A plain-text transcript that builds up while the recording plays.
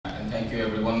Thank you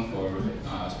everyone for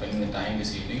spending the time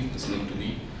this evening listening to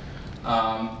me.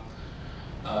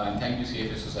 And thank you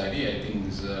CFA Society. I think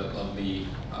this is a lovely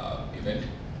event,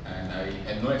 and I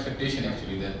had no expectation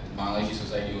actually that Bangladeshi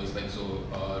society was like so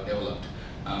developed.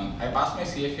 I passed my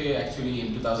CFA actually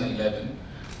in 2011,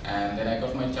 and then I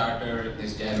got my charter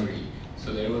this January.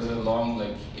 So there was a long,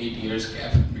 like 8 years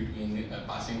gap between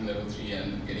passing level 3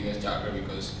 and getting a charter,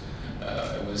 because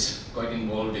I was quite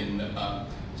involved in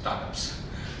startups.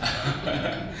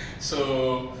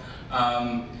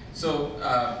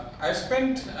 I've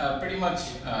spent pretty much,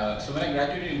 so when I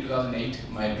graduated in 2008,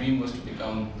 my dream was to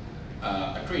become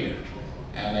a trader.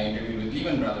 And I interviewed with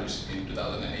Lehman Brothers in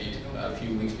 2008, a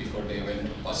few weeks before they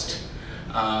went bust.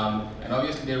 And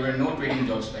obviously there were no trading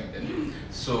jobs back then.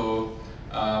 So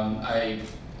I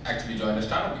actually joined a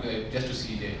startup just to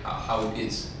see how it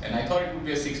is. And I thought it would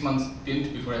be a 6-month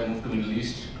stint before I moved to Middle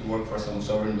East to work for some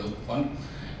sovereign wealth fund.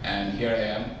 And here I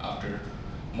am after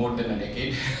more than a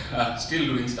decade, still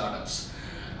doing startups.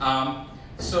 I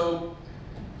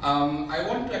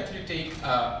want to actually take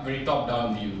a very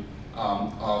top-down view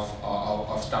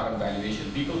of startup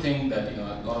valuation. People think that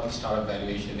a lot of the startup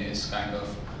valuation is kind of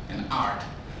an art,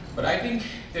 but I think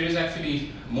there is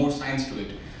actually more science to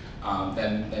it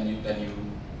than you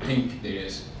think there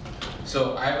is.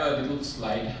 So I have a little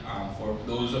slide for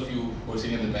those of you who are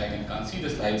sitting in the back and can't see the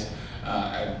slides.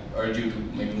 I urge you to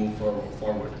maybe move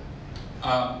forward.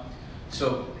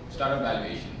 So startup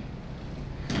valuation.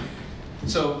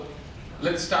 So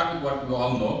let's start with what we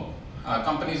all know.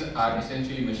 Companies are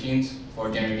essentially machines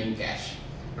for generating cash,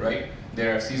 right?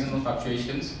 There are seasonal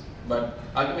fluctuations, but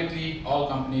ultimately all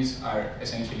companies are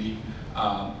essentially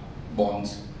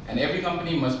bonds. And every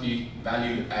company must be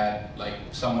valued at like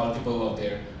some multiple of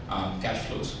their cash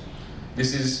flows.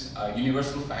 This is a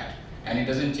universal fact, and it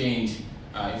doesn't change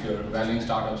if you're valuing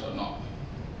startups or not.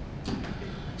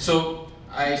 So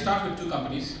I start with two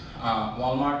companies,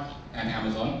 Walmart and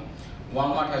Amazon.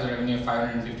 Walmart has a revenue of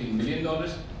 $515 billion.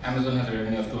 Amazon has a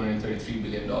revenue of $233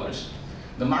 billion.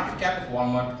 The market cap of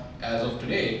Walmart as of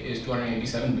today is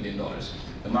 $287 billion.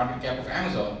 The market cap of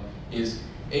Amazon is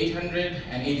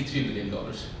 $883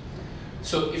 billion.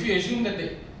 So if you assume that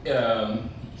the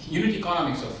unit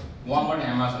economics of Walmart and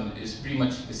Amazon is pretty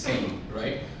much the same,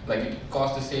 right? Like it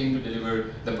costs the same to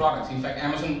deliver the products. In fact,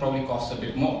 Amazon probably costs a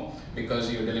bit more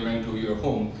because you're delivering to your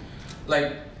home.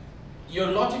 Like, your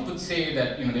logic would say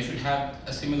that they should have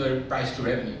a similar price to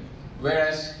revenue.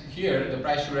 Whereas here, the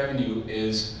price to revenue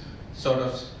is sort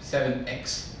of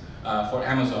 7x for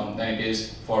Amazon than it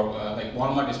is for, like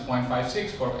Walmart is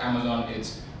 0.56, for Amazon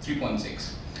it's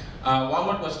 3.6.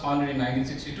 Walmart was founded in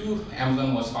 1962,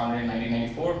 Amazon was founded in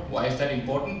 1994. Why is that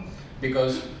important?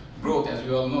 Because growth, as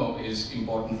we all know, is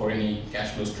important for any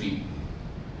cash flow stream.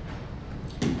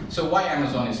 So why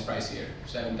Amazon is pricier,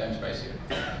 7 times pricier?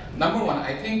 Number one,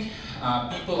 I think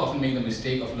people often make the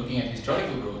mistake of looking at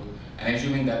historical growth and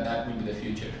assuming that that will be the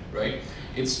future, right?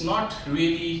 It's not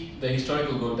really the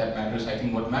historical growth that matters. I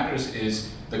think what matters is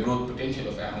the growth potential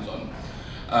of Amazon.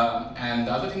 And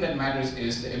the other thing that matters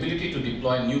is the ability to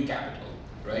deploy new capital,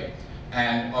 right?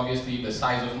 And obviously the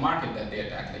size of market that they are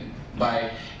tackling.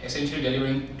 By essentially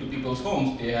delivering to people's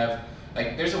homes, they have,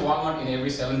 like there's a Walmart in every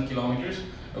 7 kilometers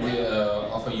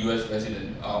of a US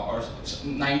resident, or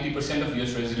 90% of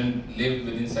US residents live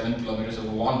within 7 kilometers of a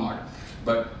Walmart,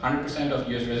 but 100% of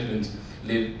US residents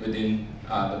live within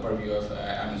the purview of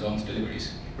Amazon's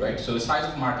deliveries, right? So the size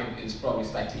of market is probably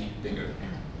slightly bigger.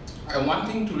 One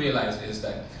thing to realize is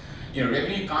that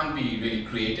revenue can't be really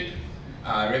created.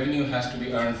 Revenue has to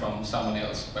be earned from someone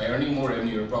else. By earning more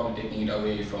revenue, you're probably taking it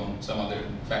away from some other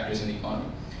factors in the economy.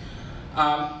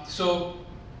 So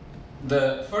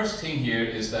the first thing here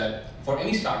is that for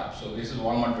any startup, so this is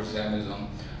Walmart versus Amazon,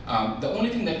 the only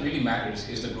thing that really matters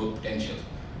is the growth potential,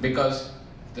 because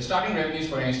the starting revenues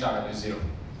for any startup is 0.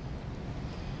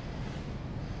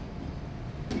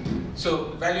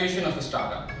 So valuation of a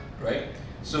startup, right?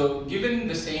 So given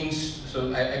the same,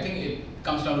 I think it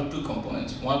comes down to two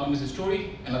components. One of them is the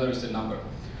story, another is the number.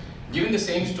 Given the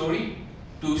same story,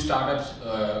 two startups,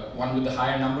 one with the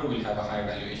higher number will have a higher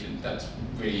valuation. That's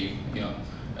very,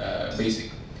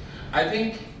 basic. I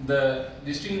think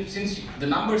since the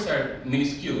numbers are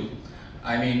minuscule,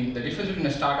 I mean, the difference between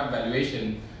a startup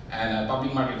valuation and a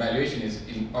public market valuation is,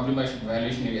 in public market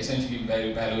valuation, you're essentially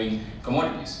valuing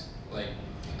commodities, like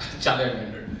Chaldal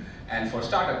vendor. And for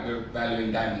startup, you're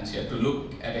valuing diamonds. You have to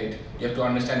look at it, you have to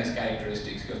understand its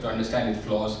characteristics, you have to understand its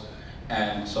flaws,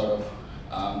 and sort of,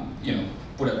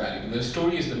 put a value. Because the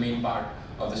story is the main part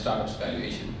of the startup's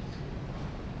valuation.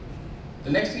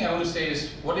 The next thing I want to say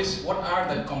is, what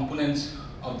are the components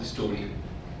of the story,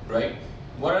 right?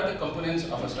 what are the components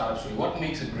of a startup story? What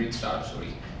makes a great startup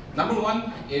story? Number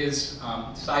one is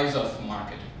size of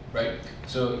market, right?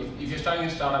 So if you're starting a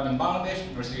startup in Bangladesh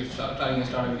versus you're starting a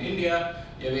startup in India,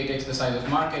 you have 8x the size of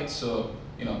market, so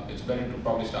it's better to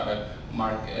probably start a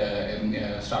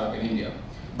startup in India.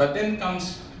 But then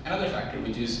comes another factor,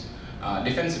 which is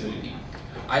defensibility.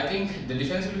 I think the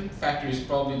defensibility factor is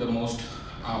probably the most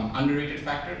underrated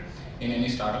factor in any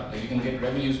startup. Like, you can get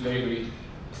revenues very, very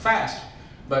fast,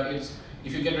 but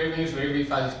if you get revenues very, very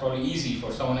fast, it's probably easy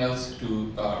for someone else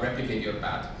to replicate your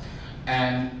path.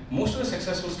 And most of the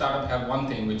successful startups have one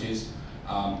thing, which is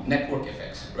network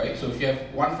effects, right? So if you have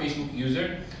one Facebook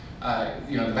user,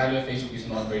 the value of Facebook is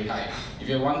not very high. If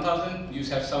you have 1,000, you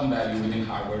have some value within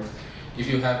Harvard. If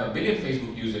you have 1 billion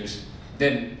Facebook users,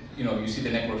 then you see the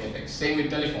network effects. Same with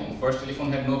telephone. First,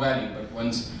 telephone had no value, but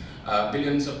once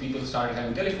billions of people started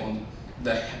having telephones,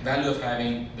 the value of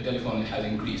having the telephone has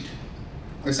increased.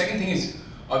 The second thing is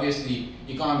obviously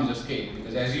economies of scale,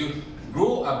 because as you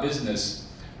grow a business,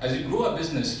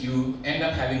 you end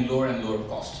up having lower and lower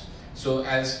costs. So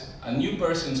as a new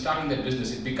person starting that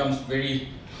business, it becomes very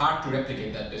hard to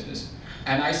replicate that business.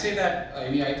 And I say that,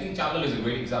 I think Chaldal is a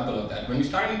great example of that. When we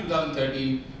started in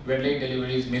 2013, we had late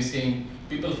deliveries, missing,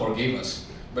 people forgave us.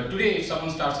 But today, if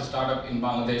someone starts a startup in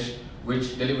Bangladesh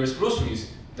which delivers groceries,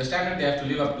 the standard they have to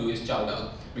live up to is Chaldal,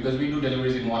 because we do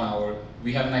deliveries in 1 hour.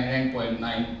 We have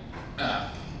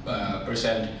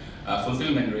 99.9%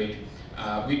 fulfillment rate.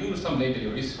 We do some late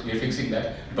deliveries, we are fixing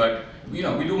that, but we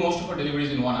do most of our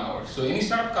deliveries in 1 hour. So any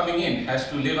startup coming in has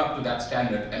to live up to that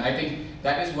standard, and I think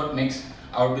that is what makes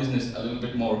our business a little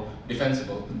bit more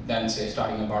defensible than, say,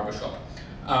 starting a barbershop.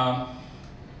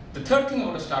 The third thing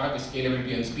about a startup is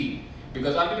scalability and speed,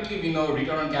 because ultimately we know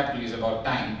return on capital is about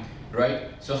time, right?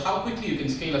 So how quickly you can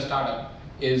scale a startup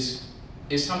is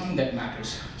something that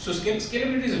matters. So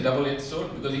scalability is a double-edged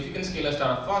sword, because if you can scale a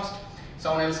startup fast,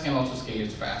 someone else can also scale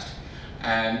it fast.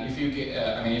 And if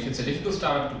it's a difficult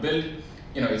startup to build,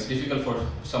 it's difficult for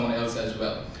someone else as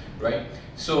well, right?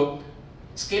 So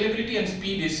scalability and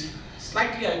speed is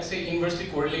slightly, I would say, inversely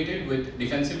correlated with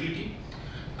defensibility.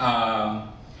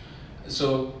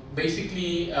 So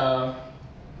basically,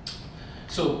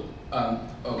 so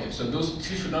those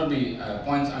three should not be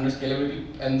points under scalability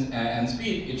and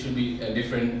speed. It should be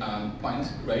different points,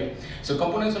 right? So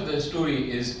components of the story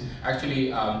is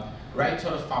actually right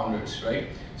sort of founders, right?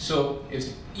 So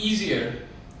it's easier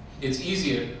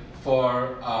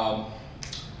for a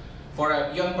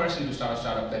young person to start a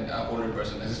startup than an older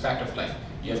person. This is fact of life.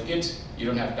 You have kids, you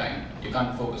don't have time, you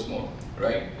can't focus more,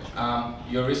 right?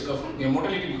 Your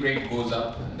mortality rate goes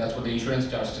up. That's what the insurance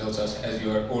charge tells us as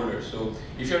you are older. So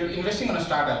if you're investing on a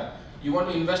startup, you want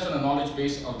to invest on a knowledge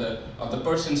base of the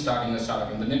person starting a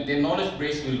startup, and the knowledge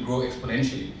base will grow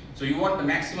exponentially. So you want the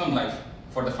maximum life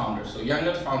for the founder. So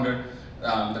younger the founder,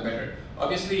 the better.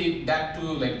 Obviously, that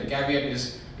too, like, the caveat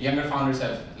is younger founders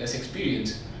have less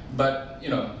experience. But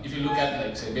if you look at,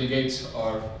 like, say, Bill Gates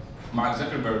or Mark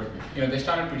Zuckerberg, they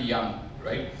started pretty young,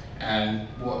 right? And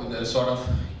the sort of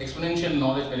exponential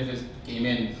knowledge benefits came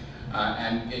in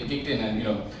and it kicked in, and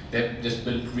they've just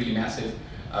built really massive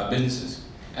businesses.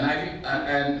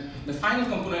 And the final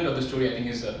component of the story, I think,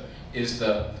 is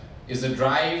the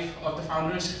drive of the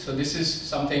founders. So this is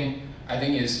something I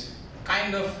think is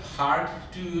kind of hard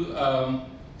to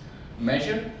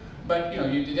measure, but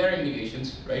there are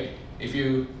indications, right? If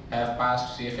you have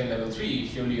passed CFA level 3,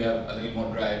 surely you have a little more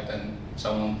drive than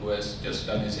someone who has just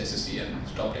done his SSC and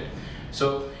stopped it.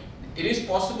 So it is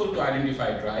possible to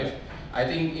identify drive. I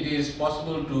think it is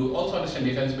possible to also understand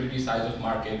defensibility, size of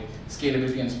market,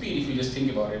 scalability, and speed. If you just think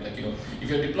about it, like, if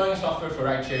you're deploying software for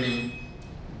ride sharing,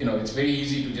 it's very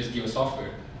easy to just give a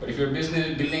software. But if you're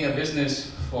building a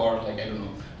business for, like, I don't know,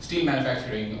 steel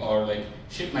manufacturing or like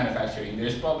ship manufacturing,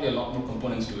 there's probably a lot more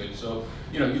components to it. So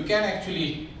you can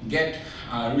actually get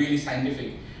really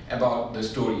scientific about the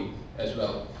story as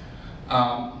well.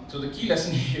 So the key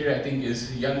lesson here, I think,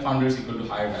 is young founders equal to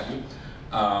higher value.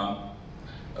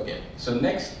 Okay, so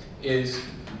next is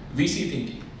VC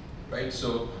thinking, right?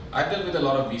 So I've dealt with a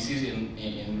lot of VCs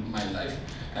in my life,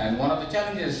 and one of the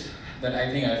challenges that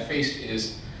I think I faced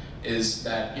is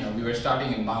that we were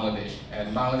starting in Bangladesh,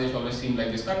 and Bangladesh always seemed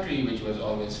like this country which was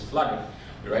always flooded,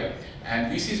 right?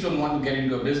 And VCs don't want to get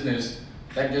into a business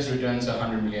that just returns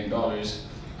 $100 million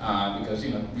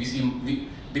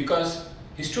because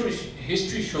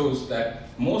history shows that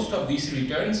most of VC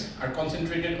returns are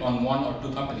concentrated on 1 or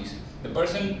 2 companies. The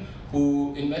person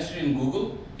who invested in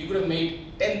Google, he could have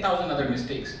made 10,000 other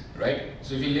mistakes, right?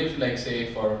 So if he lived, like,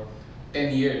 say, for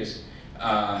 10 years,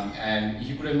 and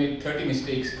he could have made 30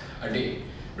 mistakes a day,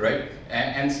 right?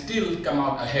 And still come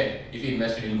out ahead if he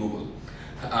invested in Google.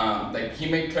 like he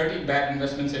made 30 bad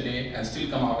investments a day and still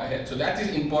come out ahead. So that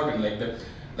is important.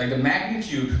 Like the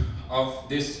magnitude of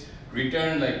this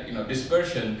return,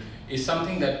 dispersion, is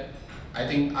something that I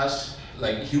think us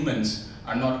like humans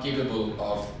are not capable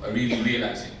of really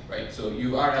realizing, right? So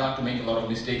you are allowed to make a lot of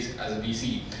mistakes as a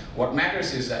VC. What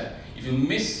matters is that if you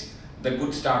miss the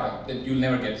good startup, then you'll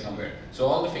never get somewhere. So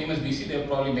all the famous VC, they've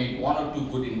probably made 1 or 2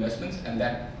 good investments, and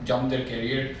that jumped their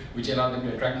career, which allowed them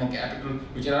to attract more capital,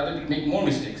 which allowed them to make more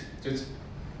mistakes. So it's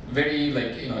very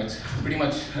it's pretty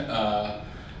much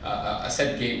a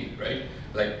set game, right?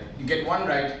 Like you get one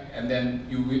right, and then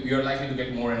you're likely to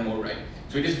get more and more right.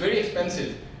 So it is very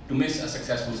expensive to miss a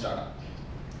successful startup.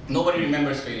 Nobody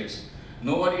remembers failures.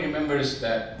 Nobody remembers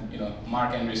that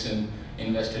Mark Andreessen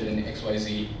invested in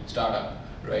XYZ startup,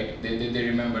 right? They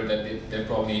remember that they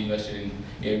probably invested in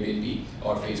Airbnb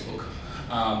or Facebook.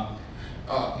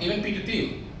 Even Peter Thiel,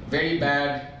 very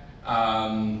bad,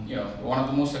 one of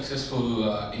the most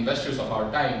successful investors of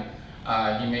our time.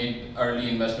 He made early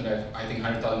investment of, I think,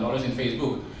 $100,000 in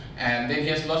Facebook, and then he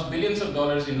has lost billions of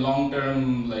dollars in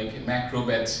long-term macro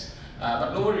bets.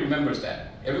 But nobody remembers that.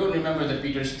 Everyone remembers that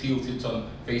Peter Thiel sits on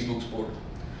Facebook's board.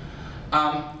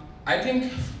 I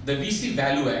think the VC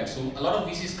value add, so a lot of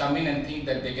VCs come in and think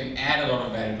that they can add a lot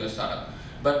of value to a startup.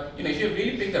 But if you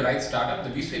really pick the right startup,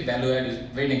 the VC value add is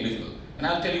very negligible. And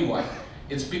I'll tell you why.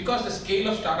 It's because the scale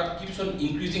of startup keeps on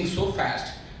increasing so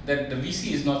fast that the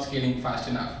VC is not scaling fast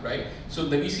enough, right? So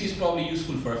the VC is probably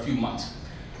useful for a few months.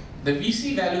 The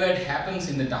VC value add happens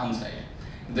in the downside.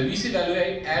 The VC value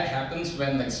add happens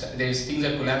when things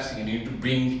are collapsing and you need to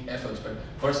bring efforts. But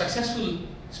for a successful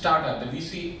startup, the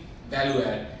VC value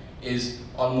add is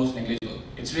almost negligible.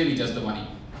 It's really just the money.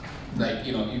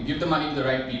 You give the money to the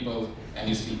right people and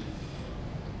you sleep.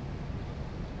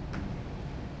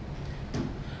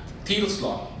 Thiel's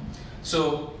law.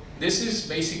 So this is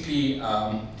basically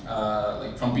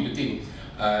from Peter Thiel,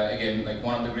 again,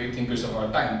 one of the great thinkers of our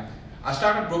time. A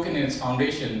startup broken in its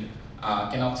foundation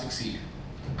cannot succeed.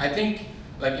 I think,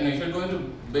 if you're going to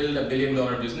build a $1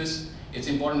 billion business, it's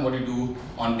important what you do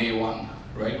on day one,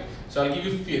 right? So I'll give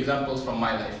you a few examples from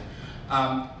my life.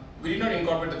 We did not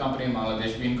incorporate the company in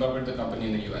Bangladesh, we incorporated the company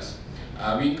in the US.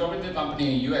 We incorporated the company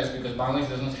in the US because Bangladesh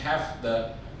does not have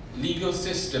the legal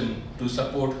system to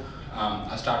support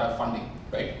a startup funding,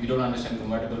 right? We don't understand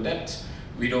convertible debts,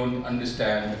 we don't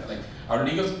understand our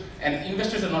legals, and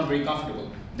investors are not very comfortable.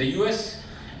 The US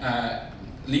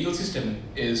legal system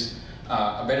is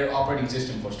a better operating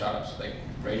system for startups,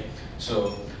 right?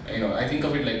 So, I think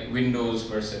of it like Windows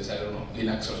versus, I don't know,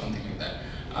 Linux or something like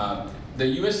that. The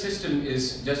US system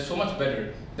is just so much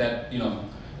better that,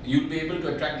 you'll be able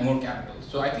to attract more capital.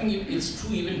 So I think it's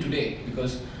true even today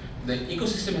because the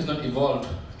ecosystem has not evolved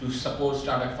to support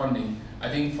startup funding. I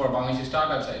think for Bangladeshi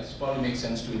startups, it probably makes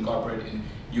sense to incorporate in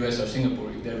US or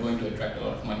Singapore if they're going to attract a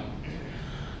lot of money.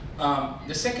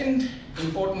 The second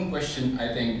important question,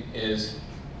 I think, is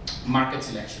market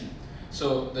selection.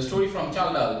 So the story from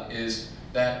Chaldal is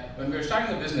that when we were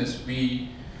starting the business, we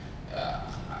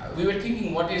were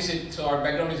thinking, what is it? So our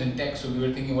background is in tech, so we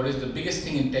were thinking, what is the biggest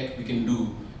thing in tech we can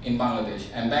do in Bangladesh?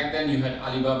 And back then you had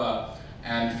Alibaba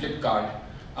and Flipkart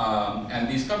and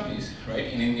these companies, right,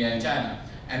 in India and China.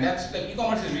 And that's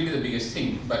e-commerce is really the biggest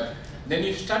thing. But then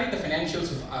you study the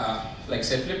financials of,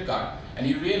 say, Flipkart, and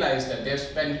you realize that they've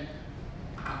spent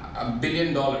 $1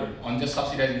 billion on just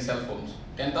subsidizing cell phones.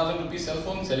 10,000 rupees cell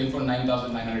phone selling for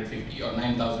 9,950 or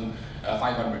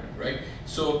 9,500, right?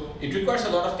 So it requires a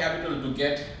lot of capital to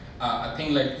get a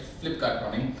thing like Flipkart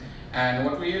running. And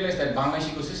what we realized that Bangladesh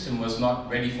ecosystem was not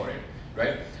ready for it,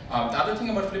 right? The other thing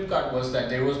about Flipkart was that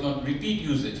there was no repeat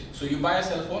usage. So you buy a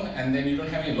cell phone and then you don't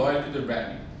have any loyalty to the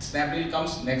brand. Snapdeal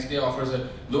comes, next day offers a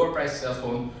lower price cell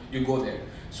phone, you go there.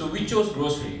 So we chose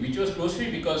grocery. We chose grocery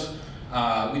because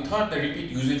we thought the repeat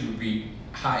usage would be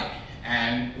high,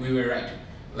 and we were right.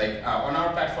 On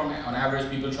our platform, on average,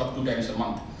 people shop 2 times a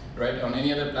month, right? On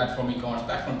any other platform, e-commerce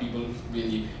platform, people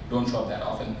really don't shop that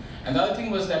often. And the other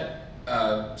thing was that,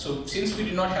 so since we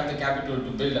did not have the capital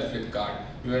to build a Flipkart,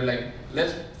 we were like,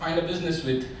 let's find a business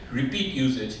with repeat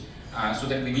usage so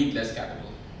that we need less capital.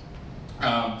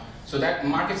 So that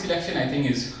market selection, I think,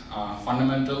 is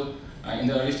fundamental in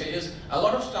the early stages. A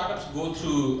lot of startups go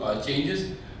through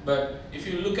changes, but if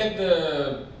you look at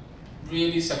the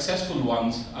really successful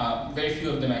ones, very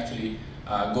few of them actually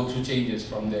go through changes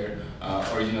from their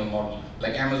original model.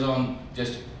 Like Amazon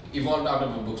just evolved out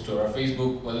of a bookstore, or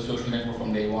Facebook was a social network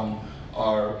from day one,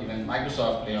 or even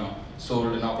Microsoft,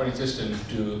 sold an operating system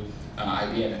to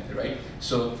IBM, right?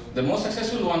 So the most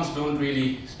successful ones don't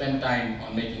really spend time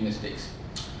on making mistakes.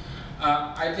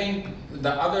 I think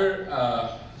the other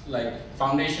like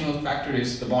foundational factor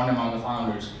is the bond among the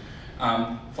founders.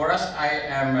 For us, I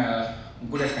am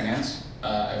good at finance.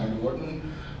 I went to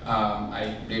Wharton.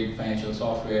 I did financial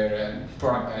software and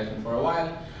product management for a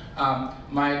while.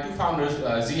 My two founders,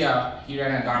 Zia, he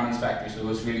ran a garments factory, so he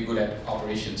was really good at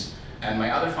operations. And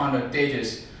my other founder,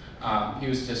 Tejas, he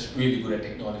was just really good at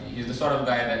technology. He's the sort of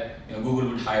guy that Google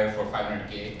would hire for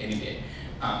 500K any day.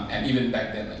 And even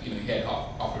back then, like, he had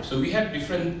offers. So we had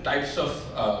different types of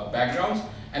backgrounds,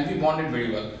 and we bonded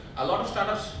very well. A lot of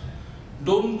startups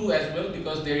don't do as well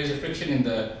because there is a friction in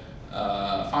the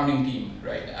founding team,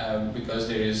 right? Because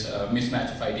there is a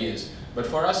mismatch of ideas. But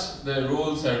for us, the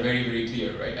roles are very, very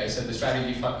clear, right? I said the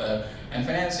strategy and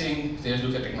financing, they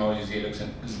look at technologies,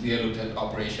 they look at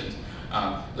operations.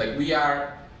 Like we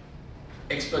are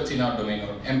experts in our domain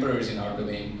or emperors in our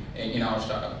domain in our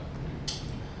startup.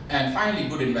 And finally,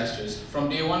 good investors. From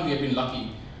day one, we have been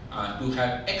lucky to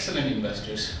have excellent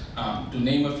investors. To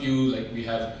name a few, like we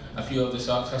have a few of the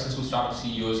successful startup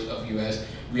CEOs of US.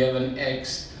 We have an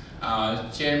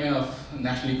ex-chairman of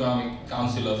National Economic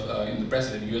Council of the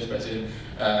president, US president,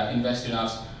 invest in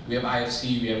us. We have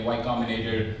IFC, we have Y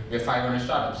Combinator, we have 500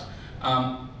 startups.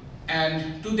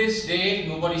 And to this day,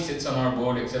 nobody sits on our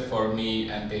board except for me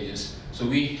and Tejas. So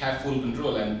we have full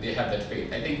control and they have that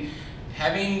faith. I think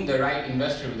having the right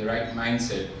investor with the right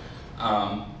mindset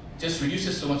just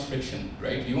reduces so much friction,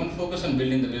 right? You want to focus on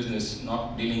building the business,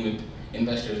 not dealing with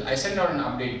investors. I send out an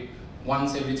update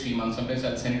once every 3 months. Sometimes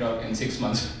I'll send it out in 6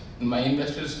 months. My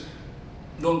investors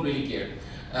don't really care.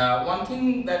 One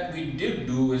thing that we did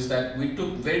do is that we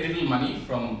took very little money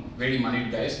from very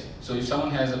moneyed guys. So if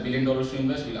someone has $1 billion to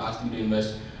invest, we'll ask them to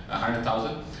invest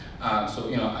 100,000. So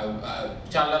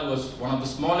Chaldal was one of the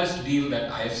smallest deal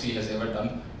that IFC has ever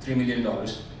done, $3 million.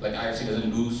 Like IFC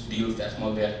doesn't do deals that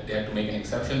small; they have to make an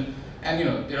exception, and they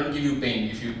don't give you pain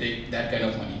if you take that kind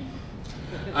of money.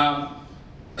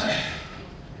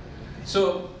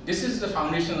 So this is the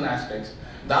foundational aspects.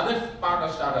 The other part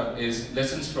of startup is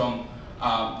lessons from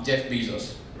Jeff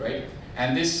Bezos, right?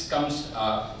 And this comes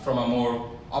from a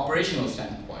more operational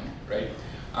standpoint, right?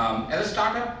 As a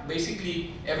startup,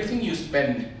 basically everything you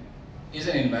spend is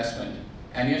an investment,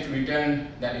 and you have to return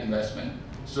that investment.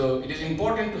 So it is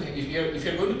important to, if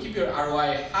you're going to keep your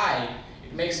ROI high,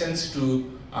 it makes sense to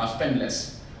spend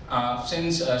less.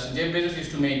 Since Jeff Bezos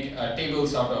used to make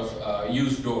tables out of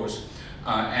used doors,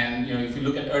 and if you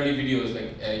look at early videos,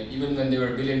 like even when they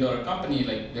were $1 billion company,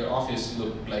 like their office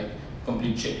looked like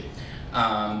complete shit.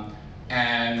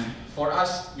 And for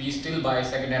us, we still buy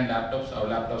second-hand laptops. Our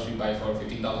laptops we buy for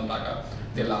 15,000 Dhaka.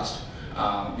 They last.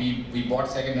 We bought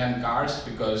second-hand cars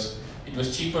because it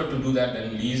was cheaper to do that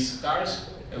than lease cars,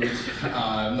 which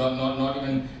not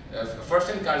even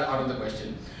first-hand cars out of the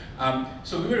question.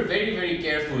 So we were very, very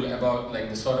careful about like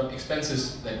the sort of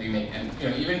expenses that we make, and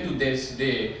even to this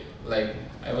day, like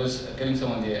I was telling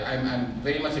someone there, I'm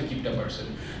very much a keepta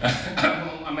person.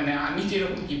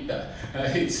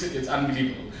 It's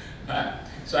unbelievable.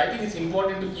 So I think it's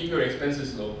important to keep your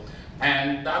expenses low.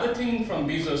 And the other thing from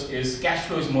Bezos is cash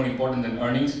flow is more important than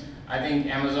earnings. I think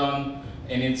Amazon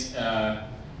in its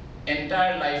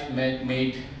entire life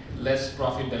made less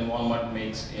profit than Walmart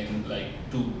makes in like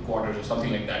 2 quarters or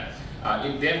something like that.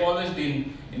 They've always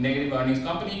been a negative earnings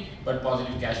company, but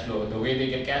positive cash flow. The way they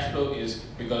get cash flow is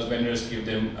because vendors give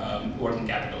them working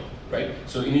capital, right?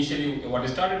 So initially what it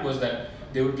started was that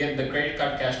they would get the credit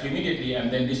card cash flow immediately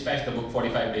and then dispatch the book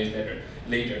 45 days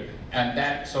later. And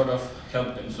that sort of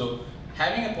helped them. So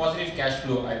having a positive cash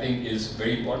flow, I think, is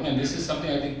very important. And this is something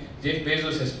I think Jeff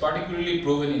Bezos has particularly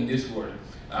proven in this world,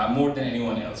 more than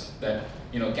anyone else, that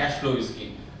cash flow is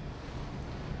key.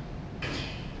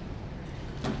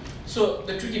 So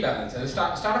the tricky balance as a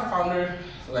startup founder,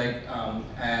 like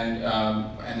and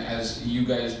as you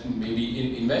guys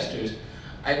maybe investors,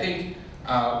 I think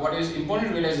what is important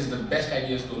to realize is the best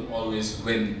ideas don't always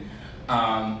win.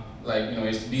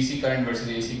 It's DC current versus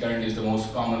AC current is the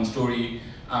most common story.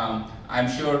 I'm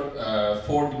sure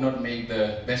Ford did not make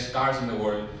the best cars in the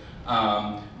world,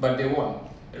 but they won,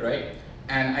 right?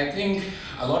 And I think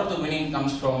a lot of the winning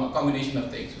comes from a combination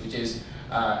of things, which is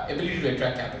ability to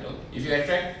attract capital. If you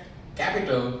attract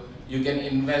capital, you can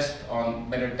invest on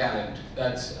better talent.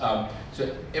 That's so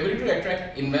ability to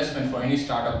attract investment for any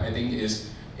startup, I think, is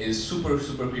super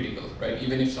critical, right?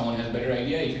 Even if someone has a better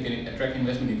idea, if you can attract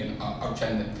investment, you can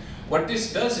outshine them. What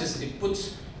this does is it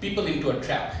puts people into a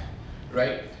trap,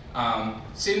 right?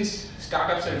 Since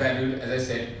startups are valued, as I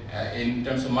said, in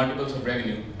terms of multiples of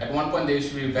revenue, at one point they used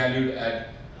to be valued at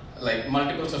like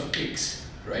multiples of clicks,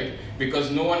 right?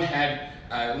 Because no one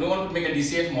could make a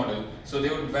DCF model, so they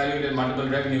would value it at multiple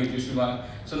revenue. It used to be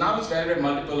so now it's valued at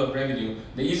multiple of revenue.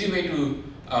 The easy way to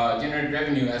generate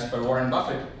revenue as per Warren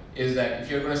Buffett is that if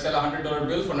you're going to sell a $100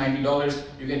 bill for $90,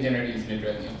 you can generate infinite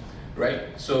revenue, right?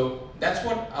 So that's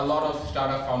what a lot of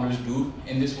startup founders do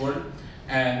in this world,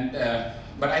 and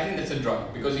but I think that's a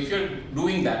drug, because if you're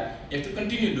doing that, you have to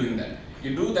continue doing that.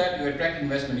 You do that, you attract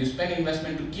investment, you spend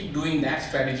investment to keep doing that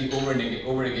strategy over and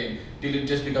over again till it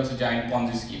just becomes a giant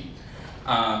Ponzi scheme.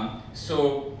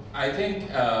 So I think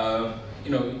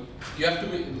you have to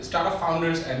be, startup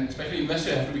founders and especially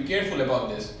investors have to be careful about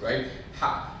this, right?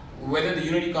 Whether the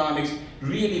unit economics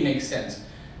really makes sense.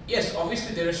 Yes,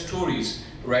 obviously there are stories,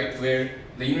 right, where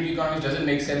the unit economics doesn't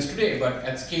make sense today, but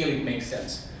at scale it makes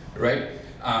sense, right?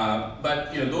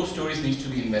 But those stories need to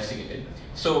be investigated.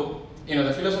 So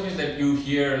the philosophies that you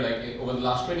hear like over the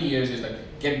last 20 years is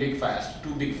like get big fast,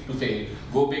 too big to fail,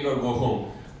 go big or go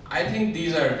home. I think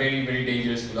these are very, very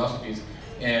dangerous philosophies,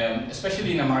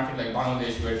 especially in a market like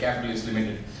Bangladesh where capital is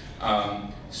limited.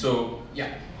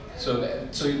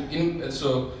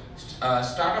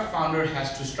 Startup founder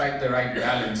has to strike the right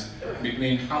balance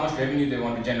between how much revenue they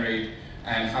want to generate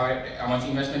and how much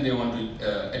investment they want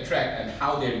to attract and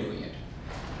how they're doing it.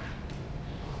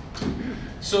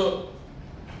 So,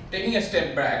 taking a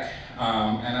step back,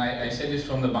 and I said this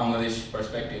from the Bangladesh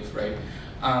perspective, right?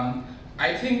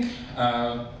 I think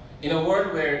in a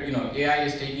world where AI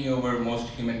is taking over most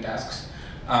human tasks,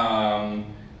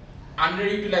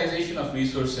 underutilization of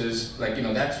resources,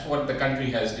 that's what the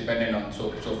country has depended on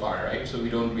so far, right? So we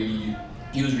don't really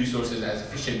use resources as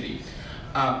efficiently.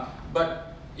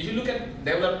 But if you look at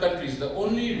developed countries, the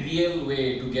only real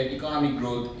way to get economic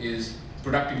growth is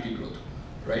productivity growth,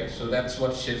 right? So that's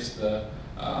what shifts the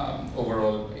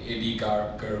overall AD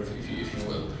curve, if you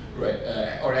will, right?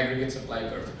 Or aggregate supply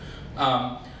curve.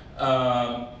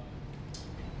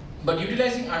 But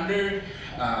utilizing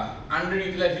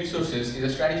underutilized resources is a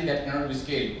strategy that cannot be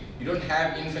scaled. You don't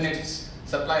have infinite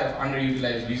supply of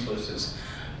underutilized resources.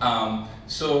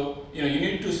 So you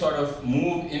need to sort of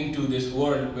move into this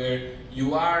world where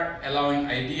you are allowing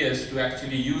ideas to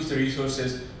actually use the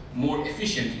resources more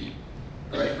efficiently,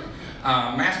 right?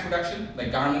 Mass production,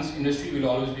 like garments industry, will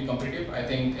always be competitive. I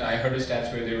think I heard the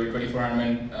stats where there were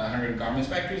 2,400 garments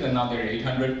factories, and now there are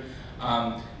 800.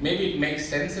 Maybe it makes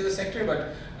sense as a sector,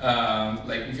 but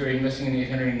like if you're investing in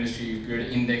 800 industry, if you're an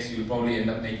index, you'll probably end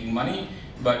up making money.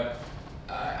 But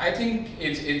I think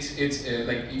it's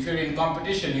like if you're in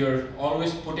competition, you're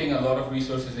always putting a lot of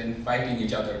resources in fighting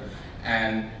each other,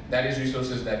 and that is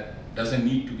resources that doesn't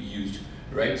need to be used,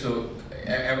 right? So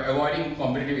avoiding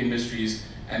competitive industries,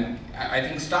 and I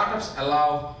think startups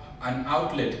allow an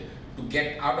outlet to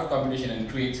get out of competition and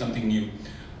create something new.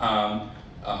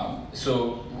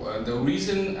 The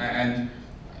reason, and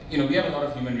we have a lot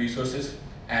of human resources,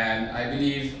 and I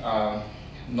believe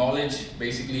knowledge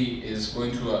basically is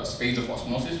going through a phase of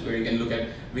osmosis where you can look at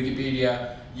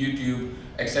Wikipedia, YouTube,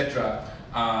 etc.,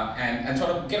 and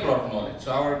sort of get a lot of knowledge.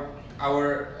 So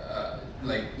our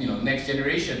next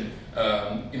generation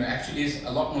actually is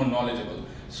a lot more knowledgeable.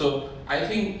 So I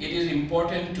think it is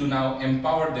important to now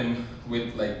empower them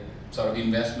with sort of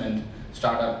investment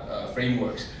startup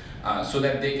frameworks. So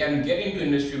that they can get into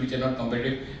industry which are not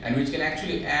competitive and which can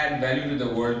actually add value to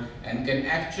the world and can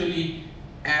actually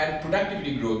add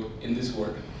productivity growth in this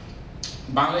world.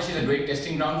 Bangladesh is a great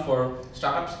testing ground for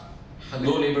startups.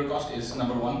 Low labor cost is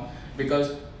number one,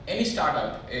 because any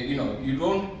startup, you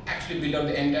don't actually build out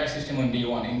the entire system on day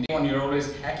one. In day one, you're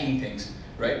always hacking things,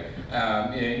 right?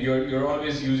 You're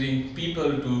always using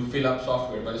people to fill up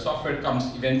software, but the software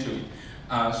comes eventually.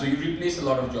 So you replace a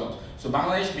lot of jobs. So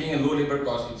Bangladesh being a low labor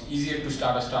cost, it's easier to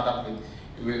start a startup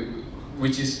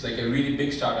which is like a really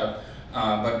big startup,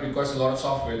 but requires a lot of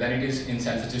software than it is in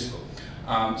San Francisco.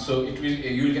 So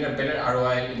you'll get a better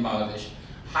ROI in Bangladesh.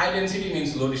 High density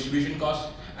means low distribution cost,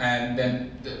 and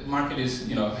then the market is,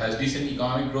 has decent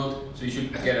economic growth, so you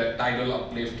should get a tidal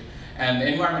uplift. And the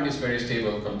environment is very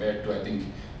stable compared to, I think,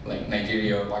 like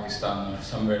Nigeria or Pakistan or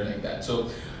somewhere like that. So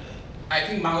I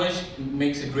think Bangladesh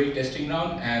makes a great testing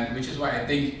ground, and which is why I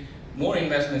think more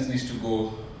investments needs to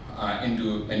go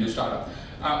into startup.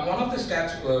 One of the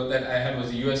stats that I had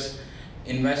was the US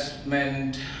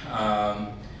investment,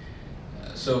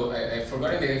 so I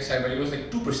forgot the exact side, but it was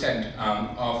like 2%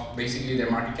 of basically their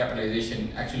market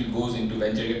capitalization actually goes into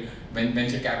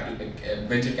venture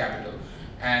capital.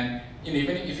 And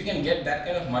even if you can get that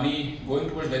kind of money going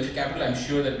towards venture capital, I'm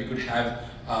sure that we could have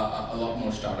a lot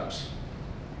more startups.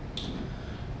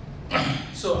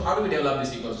 So how do we develop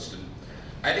this ecosystem?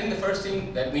 I think the first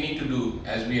thing that we need to do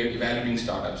as we are evaluating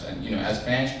startups, and as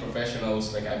financial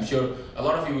professionals, like I'm sure a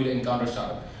lot of you will encounter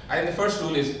startup. I think the first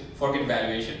rule is forget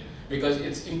valuation, because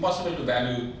it's impossible to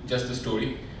value just the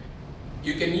story.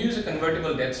 You can use a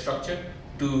convertible debt structure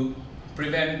to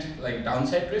prevent like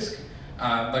downside risk,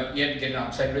 but yet get an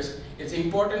upside risk. It's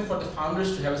important for the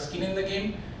founders to have a skin in the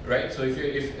game, right? So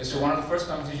so one of the first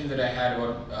conversations that I had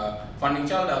about funding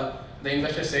Chaldal, the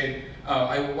investor said,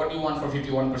 what do you want for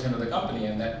 51% of the company?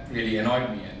 And that really annoyed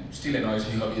me, and still annoys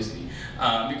me, obviously.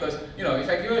 Because if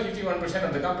I give away 51%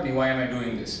 of the company, why am I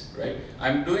doing this, right?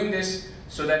 I'm doing this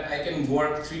so that I can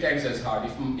work 3 times as hard.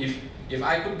 If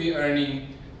I could be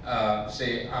earning,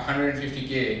 say,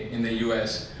 150K in the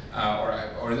US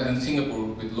or in Singapore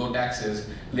with low taxes,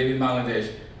 live in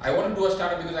Bangladesh, I want to do a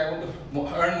startup because I want to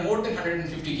earn more than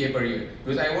 150K per year,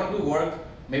 because I want to work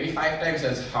maybe 5 times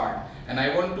as hard, and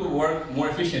I want to work more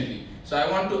efficiently. So I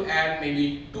want to add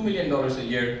maybe $2 million a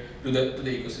year to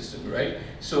the ecosystem, right?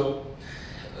 So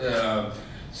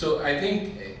I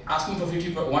think asking for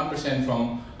 51%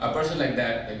 from a person like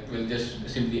that will just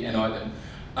simply annoy them.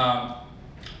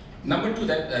 Number 2,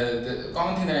 that the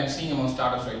common thing that I'm seeing among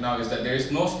startups right now is that there is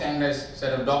no standardized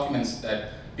set of documents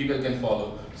that people can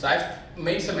follow. So I've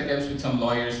made some attempts with some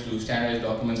lawyers to standardize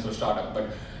documents for startup, but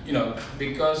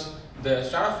because the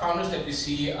startup founders that we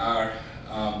see are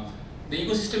the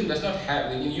ecosystem does not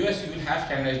have. In US, you will have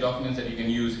standardized documents that you can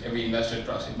use every investor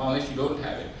trust. In Bangladesh, you don't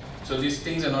have it. So these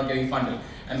things are not getting funded.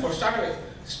 And for startup,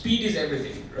 speed is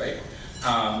everything, right?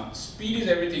 Speed is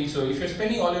everything. So if you're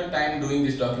spending all your time doing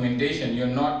this documentation, you're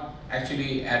not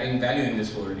actually adding value in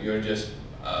this world. You're just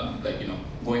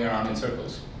going around in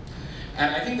circles.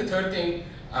 And I think the third thing,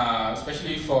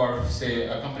 especially for say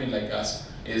a company like us,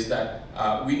 is that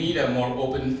we need a more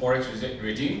open forex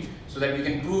regime so that we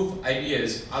can prove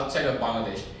ideas outside of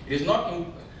Bangladesh. It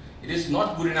is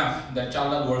not good enough that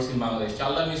Chaldal works in Bangladesh.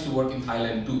 Chaldal needs to work in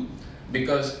Thailand too,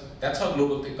 because that's how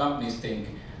global companies think,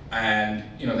 and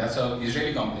that's how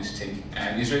Israeli companies think.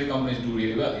 And Israeli companies do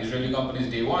really well. Israeli companies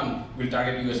day one will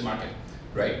target US market,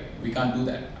 right? We can't do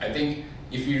that. I think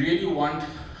if we really want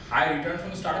high return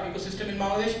from the startup ecosystem in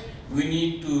Bangladesh, we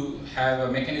need to have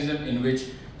a mechanism in which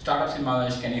startups in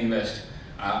Bangladesh can invest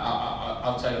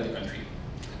outside of the country.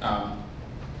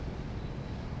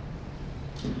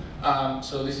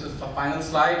 So this is the final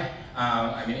slide.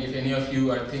 I mean, if any of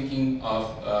you are thinking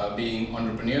of being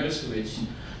entrepreneurs, which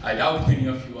I doubt many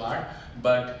of you are,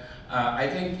 but I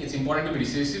think it's important to be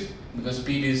decisive because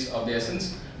speed is of the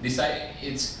essence.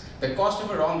 The cost of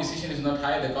a wrong decision is not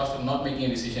high, the cost of not making a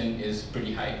decision is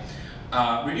pretty high.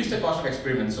 Reduce the cost of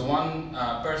experiments. So one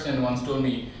person once told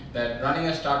me that running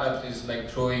a startup is like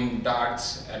throwing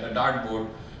darts at a dartboard,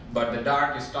 but the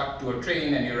dart is stuck to a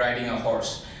train and you're riding a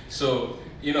horse. So,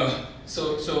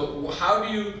 so how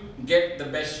do you get the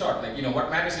best shot? Like, what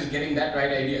matters is getting that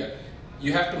right idea.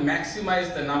 You have to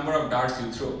maximize the number of darts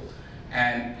you throw.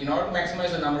 And in order to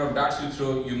maximize the number of darts you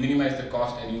throw, you minimize the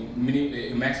cost and you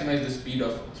maximize the speed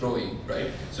of throwing, right?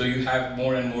 So you have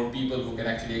more and more people who can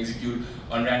actually execute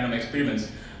on random experiments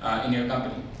in your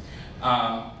company.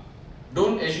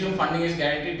 Don't assume funding is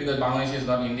guaranteed because Bangladesh is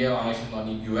not India, Bangladesh is not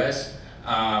US.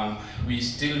 We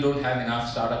still don't have enough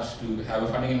startups to have a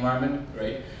funding environment,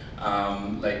 right?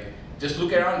 Just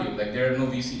look around you, there are no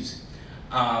VCs.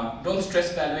 Don't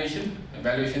stress valuation.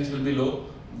 Valuations will be low,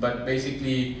 but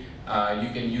basically you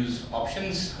can use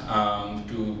options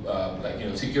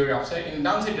to secure your upside. And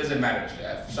downside doesn't matter.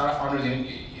 Startup founders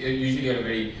usually are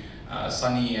very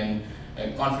sunny and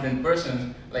confident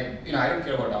person. I don't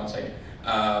care about downside.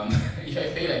 If I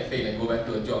fail, I go back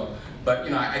to a job.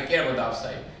 But I care about the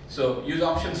upside. So use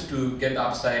options to get the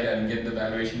upside and get the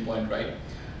valuation point right.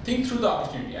 Think through the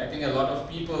opportunity. I think a lot of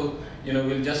people,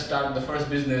 will just start the first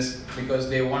business because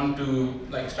they want to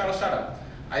start a startup.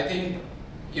 I think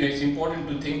it's important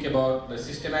to think about the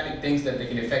systematic things that they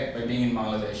can affect by being in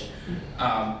Bangladesh.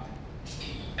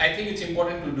 I think it's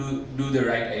important to do the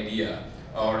right idea,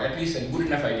 or at least a good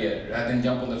enough idea, rather than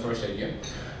jump on the first idea.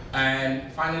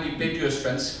 And finally, play to your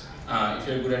strengths. If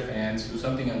you're good at finance, do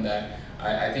something on that.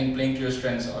 I think playing to your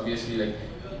strengths, obviously,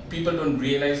 people don't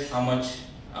realize how much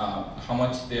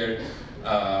their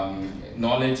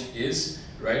knowledge is,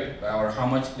 right? Or how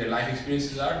much their life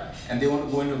experiences are, and they want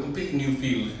to go into a completely new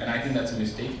field, and I think that's a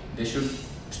mistake. They should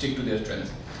stick to their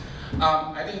strengths.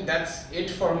 I think that's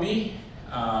it for me.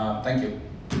 Thank you.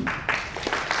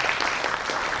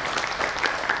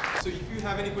 So if you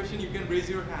have any question, you can raise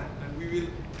your hand, and we will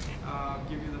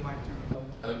give you the mic to.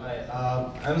 Hi,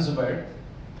 I'm Zubair.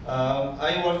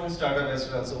 I work in startup as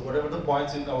well, so whatever the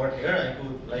points you covered here, I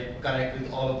could connect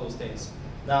with all of those things.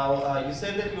 Now, you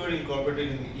said that you were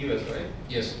incorporated in the US, right?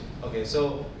 Yes. Okay,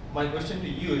 so my question to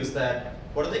you is that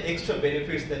what are the extra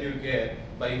benefits that you get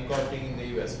by incorporating in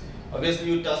the US?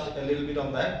 Obviously, you touched a little bit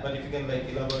on that, but if you can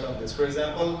elaborate on this. For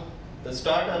example, the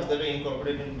startups that are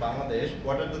incorporated in Bangladesh,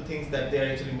 what are the things that they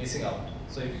are actually missing out?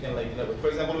 So if you can for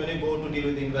example, when you go to deal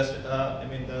with the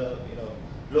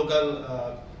local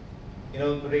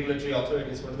regulatory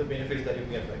authorities, what are the benefits that you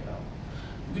get right now?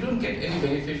 We don't get any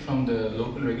benefit from the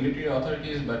local regulatory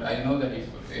authorities, but I know that if,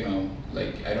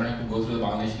 I don't have to go through the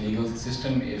Bangladesh legal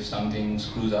system if something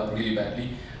screws up really badly.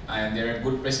 And there are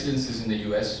good precedences in the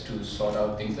US to sort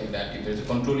out things like that. If there's a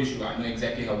control issue, I know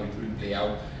exactly how it will play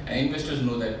out. And investors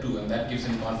know that too, and that gives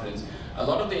them confidence. A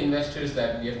lot of the investors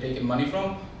that we have taken money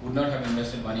from would not have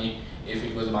invested money if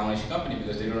it was a Bangladeshi company,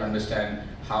 because they don't understand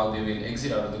how they will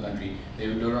exit out of the country. They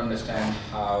don't understand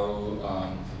how,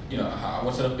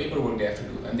 what sort of paperwork they have to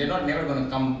do. And they're never going to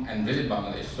come and visit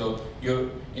Bangladesh. So your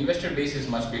investor base is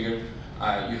much bigger.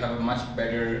 You have a much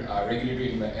better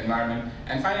regulatory environment.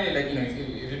 And finally,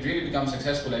 if it really becomes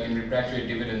successful, I can repatriate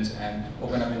dividends and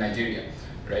open up in Nigeria,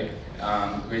 right?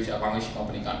 Which a Bangladeshi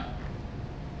company can't.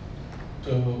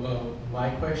 So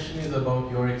my question is about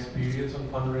your experience on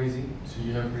fundraising. So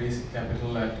you have raised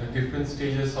capital at different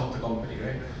stages of the company,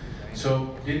 right?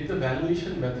 So did the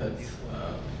valuation methods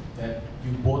that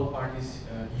you both parties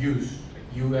use,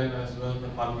 you and as well the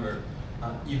funder,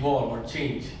 evolve or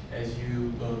change as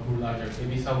you grew larger?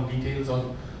 Maybe some details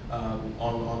on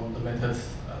the methods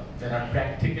that are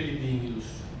practically being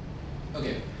used.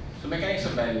 Okay, so mechanics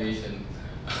of valuation.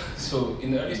 So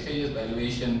in the early stages,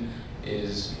 valuation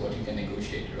is what you can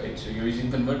negotiate, right? So you're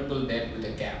using convertible debt with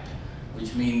a cap,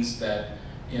 which means that,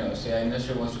 say an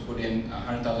investor wants to put in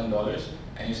 $100,000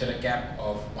 and you set a cap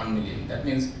of 1 million. That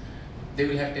means they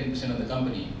will have 10% of the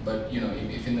company, but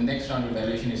if in the next round your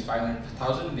valuation is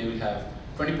 500,000, they will have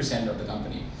 20% of the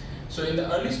company. So in the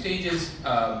early stages,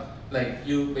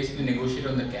 you basically negotiate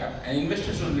on the cap, and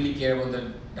investors don't really care about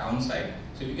the downside.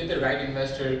 So if you get the right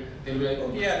investor, they'll be like,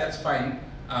 oh yeah, that's fine.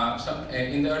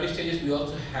 In the early stages, we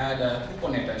also had a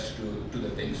coupon attached to the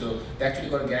thing. So they actually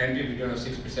got a guaranteed return of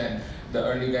 6%, the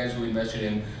early guys who invested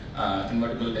in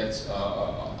convertible debts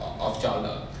of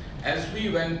Chaldal. As we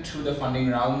went through the funding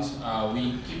rounds,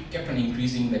 we kept on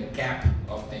increasing the cap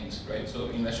of things, right? So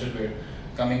investors were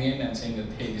coming in and saying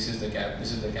that, hey, this is the cap,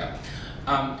 this is the cap.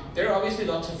 There are obviously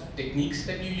lots of techniques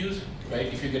that you use, right?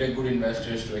 If you get a good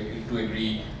investors to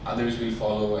agree, others will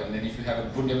follow, and then if you have a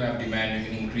good amount of demand, you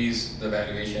can increase the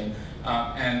valuation.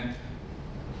 And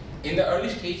in the early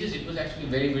stages, it was actually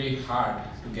very, very hard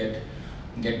to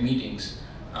get meetings.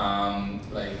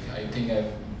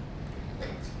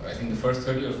 I think the first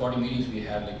 30 or 40 meetings we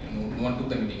had, no one took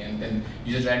the meeting, and then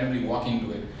you just randomly walk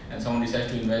into it, and someone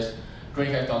decides to invest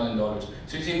 $25,000.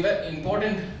 So it's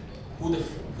important who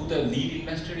the lead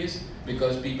investor is,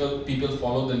 because people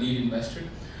follow the lead investor.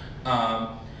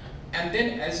 And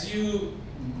then as you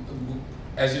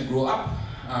grow up,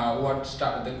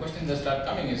 the questions that start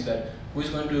coming is that who is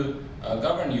going to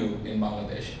govern you in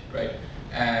Bangladesh, right?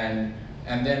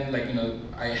 And then,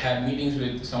 I had meetings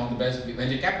with some of the best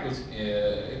venture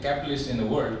capitalists in the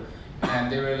world,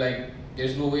 and they were like,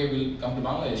 "There's no way we'll come to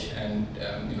Bangladesh and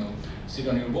sit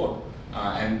on your board."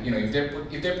 If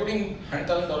they're putting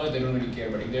 $100,000, they don't really care.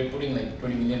 But if they're putting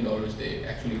 $20 million, they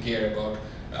actually care about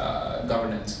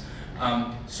governance.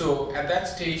 So at that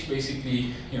stage,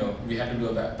 basically, we had to do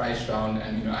a price round,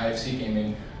 and IFC came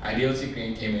in, IDLC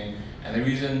came in, and the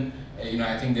reason.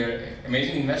 I think they're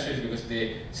amazing investors because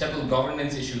they settle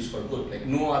governance issues for good.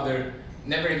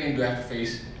 Never again do I have to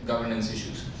face governance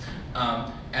issues.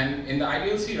 And in the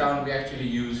IDLC round, we actually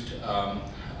used,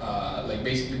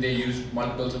 basically they used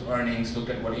multiples of earnings,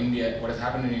 looked at what has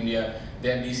happened in India. They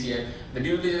had DCF. The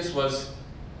due diligence was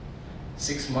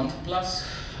 6 months plus.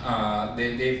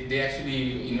 They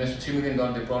actually invested $3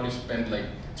 million. They probably spent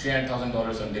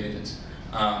 $300,000 on diligence.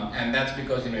 And that's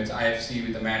because it's IFC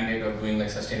with the mandate of doing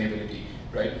sustainability,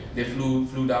 right? They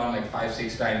flew down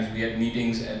 5-6 times. We had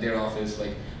meetings at their office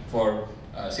for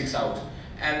 6 hours,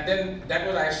 and then that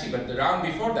was IFC. But the round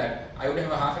before that, I would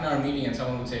have a half-an-hour meeting, and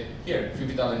someone would say, "Here,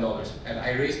 $50,000," and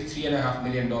I raised $3.5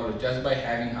 million just by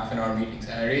having half-an-hour meetings,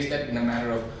 and I raised that in a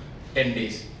matter of 10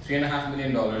 days. $3.5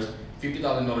 million,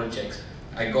 $50,000 checks.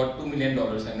 I got $2 million,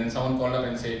 and then someone called up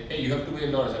and said, "Hey, you have $2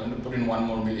 million. I want to put in $1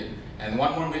 more million." And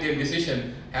 $1 more million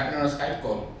decision happened on a Skype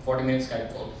call, 40-minute Skype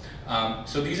call.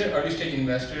 So these are early-stage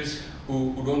investors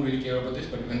who don't really care about this,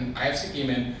 but when IFC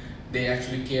came in, they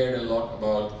actually cared a lot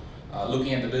about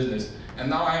looking at the business.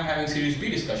 And now I'm having Series B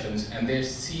discussions, and they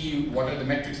see what are the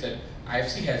metrics that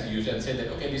IFC has used and say that,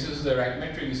 okay, this is the right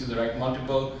metric, this is the right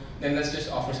multiple, then let's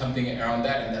just offer something around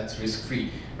that, and that's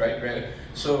risk-free, right?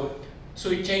 So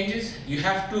it changes. You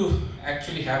have to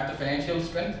actually have the financial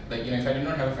strength. If I did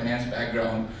not have a finance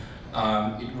background,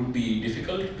 it would be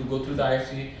difficult to go through the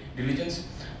IFC diligence.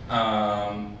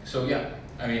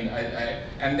 I mean,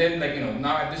 and then like, you know,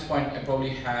 now at this point, I probably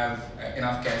have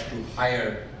enough cash to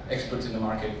hire experts in the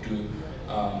market to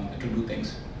do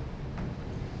things.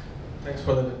 Thanks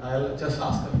for that. I'll just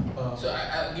ask them. So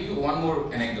I'll give you one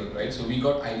more anecdote, right? So we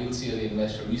got IDLC as an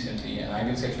investor recently, and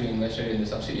IDLC actually invested in the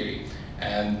subsidiary.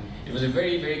 And it was a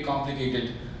very, very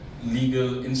complicated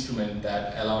legal instrument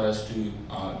that allowed us to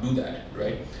do that,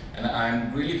 right? And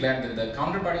I'm really glad that the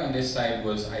counterparty on this side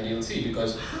was IDLC,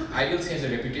 because IDLC has a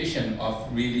reputation of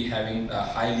really having a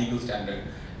high legal standard.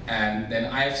 And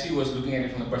then IFC was looking at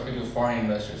it from the perspective of foreign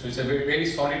investors. So it's a very, very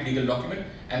solid legal document.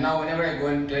 And now whenever I go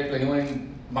and tell to anyone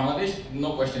in Bangladesh,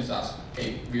 no questions asked.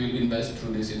 Hey, we will invest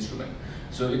through this instrument.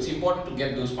 So it's important to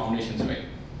get those foundations right.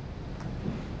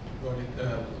 Got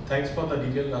it. Thanks for the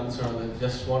detailed answer on that.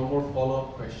 Just one more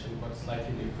follow-up question, but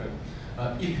slightly different.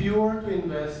 If you were to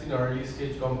invest in early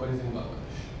stage companies in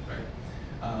Bangladesh, right?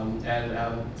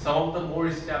 And some of the more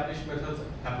established methods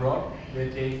abroad, they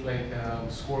take like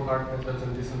scorecard methods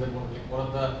and this and that. Like one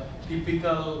of the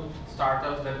typical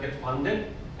startups that get funded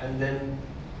and then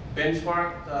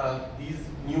benchmark these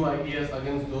new ideas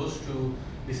against those to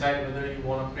decide whether you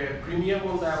want to pay a premium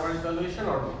on the average valuation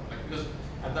or not. Like, because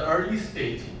at the early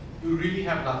stage, you really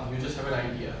have nothing, you just have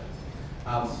an idea.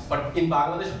 But in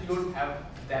Bangladesh, we don't have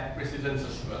that precedence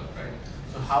as well, right?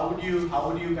 So how would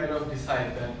you kind of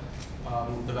decide that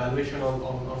the valuation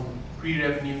on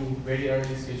pre-revenue, very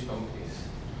early stage companies?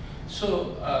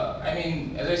 So, I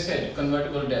mean, as I said,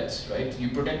 convertible debts, right? You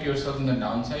protect yourself on the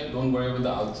downside, don't worry about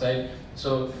the outside.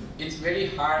 So it's very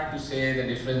hard to say the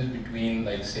difference between,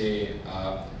 like, say,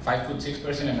 5'6"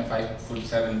 person and a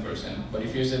 5'7" person. But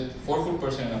if you're a 4'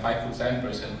 person and a 5'7"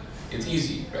 person, it's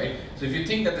easy, right? So if you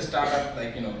think that the startup,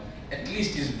 like, you know, at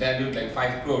least is valued like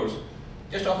 5 crores,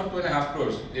 just offer 2.5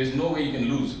 crores. There's no way you can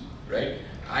lose, right?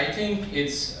 I think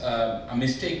it's a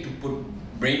mistake to put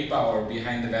brain power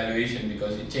behind the valuation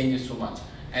because it changes so much.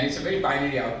 And it's a very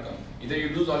binary outcome. Either you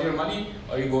lose all your money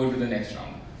or you go into the next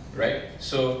round, right?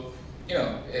 So, you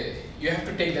know, you have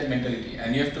to take that mentality,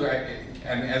 and you have to,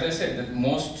 and as I said, that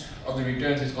most of the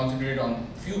returns is concentrated on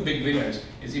few big winners.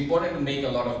 It's important to make a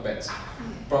lot of bets,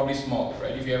 probably small,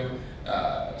 right? If you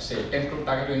have, say, 10 crore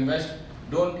target to invest,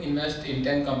 don't invest in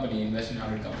 10 companies, invest in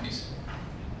 100 companies.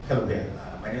 Hello there,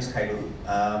 my name is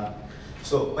Khairul.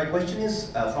 So my question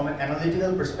is, from an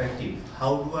analytical perspective,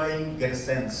 how do I get a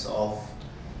sense of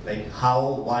like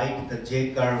how wide the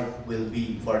J curve will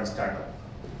be for a startup?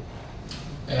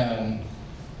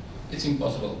 It's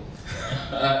impossible.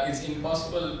 It's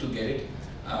impossible to get it.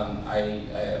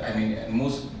 I mean,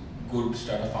 most good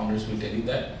startup founders will tell you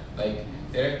that. Like,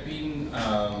 there have been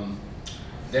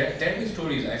there have been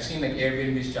stories. I've seen like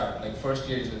Airbnb start. Like first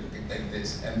year it's like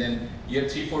this, and then year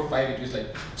 3, 4, 5 it was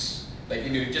like, you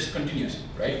know, it just continues,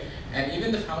 right? And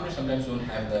even the founders sometimes don't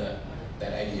have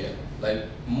that idea. Like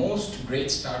most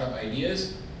great startup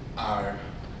ideas are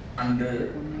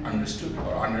understood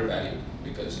or undervalued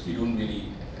because you don't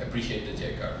really appreciate the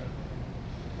J curve.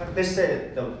 But let's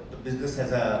say the business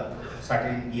has a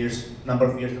certain number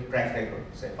of years of track record,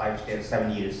 say 5,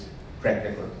 7 years track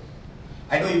record.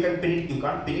 I know you can't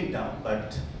pin it down,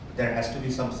 but there has to be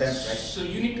some sense, right? So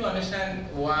you need to understand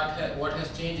what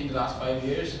has changed in the last 5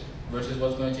 years versus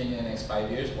what's going to change in the next 5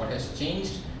 years. What has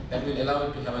changed that will allow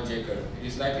it to have a J curve. It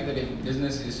is likely that if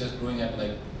business is just growing at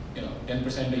like, you know,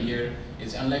 10% a year,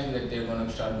 it's unlikely that they're going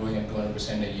to start growing at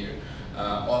 200% a year,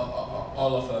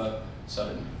 all of a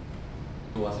sudden.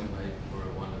 Waseem Alim for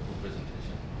a wonderful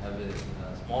presentation. I have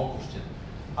a small question.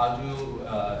 How do you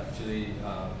actually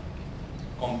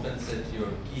compensate your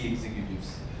key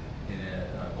executives in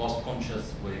a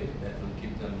cost-conscious way that will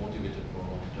keep them motivated for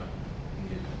long-term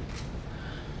engagement?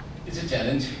 It's a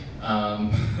challenge,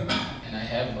 and I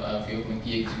have a few of my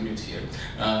key executives here,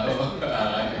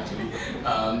 actually.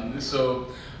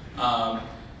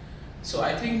 So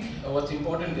I think what's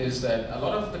important is that a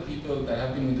lot of the people that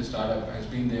have been with the startup has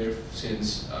been there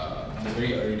since the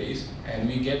very early days, and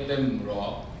we get them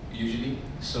raw usually.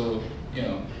 So, you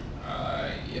know,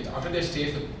 after they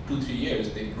stay for 2-3 years,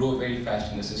 they grow very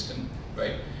fast in the system,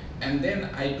 right? And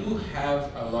then I do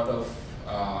have a lot of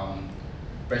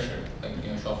pressure, like,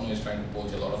 you know, Shopno is trying to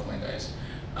poach a lot of my guys.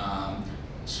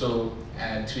 So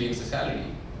at 3x the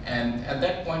salary, and at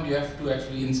that point you have to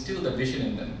actually instill the vision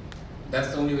in them.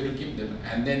 That's the only way to keep them,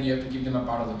 and then you have to keep them a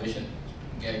part of the vision.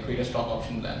 Create a stock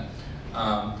option plan.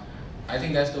 I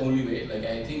think that's the only way. Like,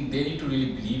 I think they need to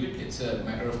really believe it. It's a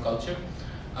matter of culture.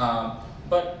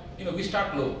 But you know, we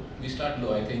start low.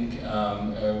 I think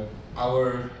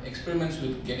our experiments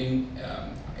with getting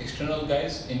external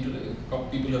guys into the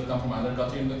people who have come from other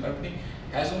culture into the company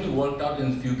has only worked out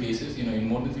in a few cases. You know, in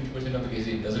more than 50% of the cases,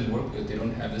 it doesn't work because they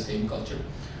don't have the same culture.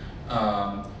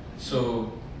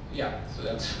 So yeah, so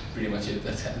that's pretty much it.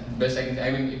 That's the best I can say.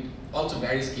 I mean, it also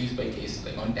varies case by case.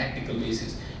 Like on tactical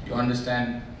basis, you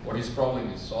understand what his problem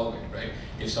is, solve it, right?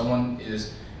 If someone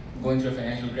is going through a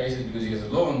financial crisis because he has a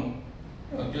loan,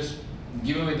 just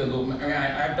give away the loan. I mean,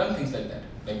 I've done things like that,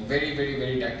 like very, very,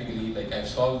 very tactically. Like I've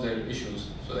solved their issues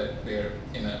so that they're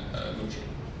in a good shape.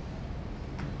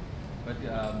 But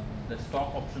the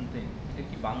stock option thing,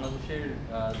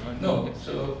 no.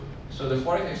 So the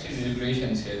foreign exchange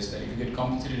regulation says that if you get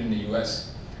compensated in the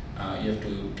US, you have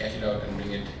to cash it out and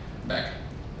bring it back,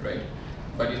 right?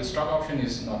 But its stock option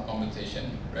is not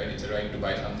compensation, right? It's a right to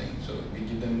buy something. So we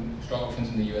give them stock options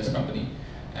in the US company,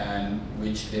 and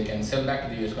which they can sell back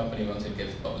to the US company once it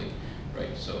gets public,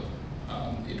 right? So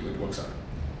it works out.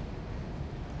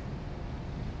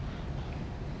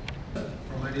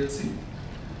 From IDLC.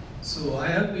 So I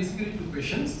have basically two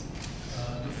questions.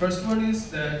 The first one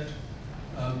is that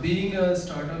being a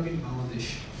startup in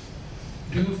Bangladesh,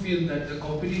 do you feel that the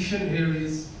competition here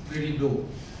is very low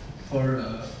for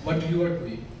what you are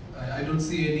doing? I don't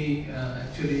see any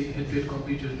actually head-to-head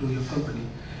competitor to your company,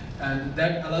 and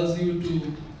that allows you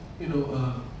to,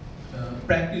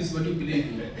 practice what you believe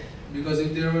in. Because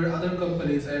if there were other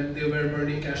companies and they were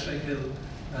burning cash like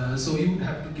hell, so you would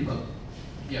have to give up.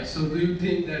 Yeah. So do you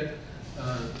think that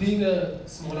being a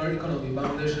smaller economy,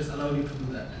 Bangladesh has allowed you to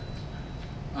do that?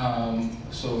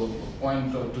 So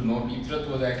point to note, Idrat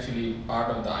was actually part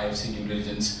of the IFC due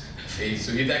diligence phase,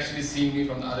 so he's actually seen me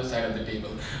from the other side of the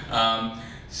table.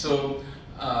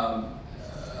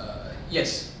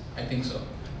 Yes, I think so.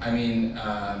 I mean,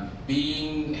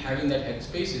 having that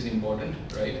headspace is important,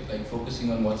 right? Like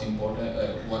focusing on what's important,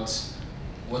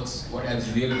 what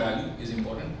has real value is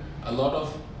important. A lot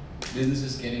of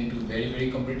businesses get into very,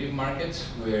 very competitive markets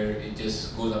where it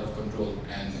just goes out of control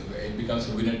and it becomes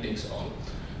a winner takes all.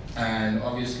 And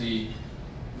obviously,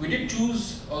 we did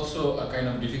choose also a kind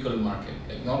of difficult market.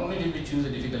 Like not only did we choose a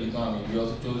difficult economy, we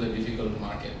also chose a difficult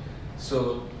market.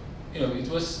 So, it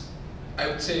was, I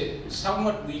would say,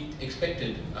 somewhat we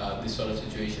expected this sort of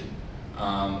situation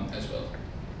as well.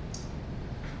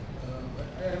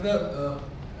 I have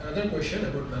another question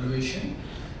about valuation.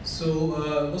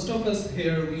 So most of us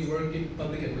here, we work in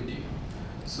public equity.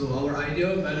 So our idea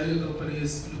of valuing a company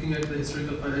is looking at the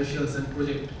historical financials and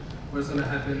project what's going to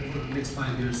happen for the next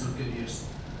 5 years or 10 years.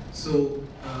 So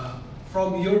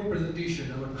from your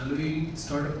presentation about valuing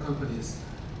startup companies,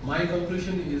 my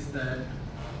conclusion is that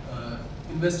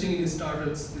investing in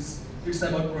startups it's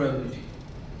about probability.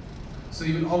 So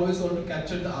you will always want to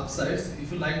capture the upsides.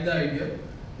 If you like the idea,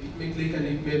 it may click and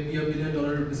it may be $1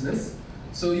 billion business.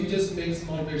 So you just make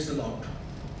small bets a lot.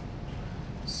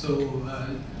 So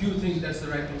do you think that's the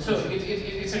right conclusion? So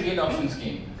it's a real options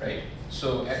game, right?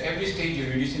 So at every stage you're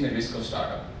reducing the risk of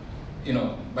startup.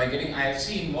 By getting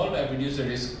IFC involved, I've reduced the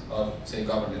risk of, say,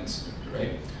 governance,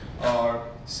 right? Or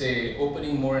say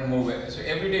opening more and more web. So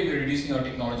every day we're reducing our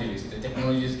technology risk. The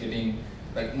technology is getting,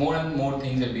 like, more and more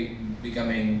things are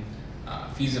becoming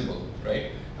feasible,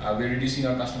 right? We're reducing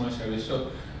our customer service.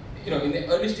 So in the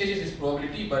early stages it's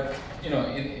probability, but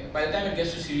by the time it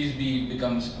gets to Series B, it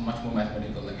becomes much more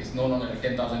mathematical. Like it's no longer like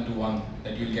 10,000 to 1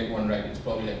 that you'll get one right. It's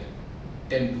probably like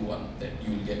 10 to 1 that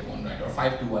you'll get one right, or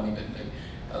 5 to 1 even. Like,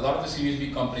 a lot of the Series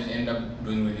B companies end up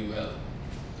doing really well.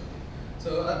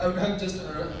 So I would have just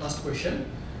a last question.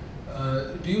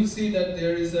 Do you see that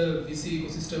there is a VC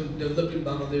ecosystem developed in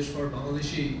Bangladesh for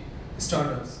Bangladeshi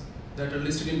startups that are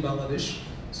listed in Bangladesh?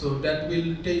 So that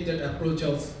will take that approach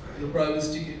of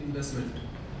probabilistic investment,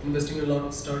 investing in a lot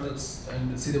of startups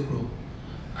and see them grow.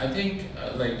 I think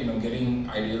getting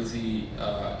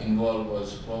IDLC involved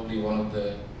was probably one of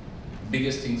the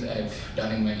biggest things I've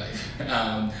done in my life.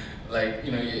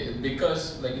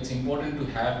 Because it's important to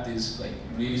have these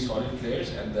really solid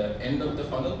players at the end of the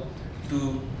funnel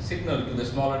to signal to the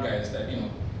smaller guys that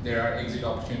there are exit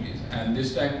opportunities. And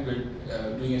this time we're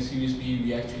doing a Series B,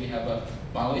 we actually have a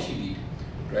Bangladeshi lead,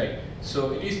 right?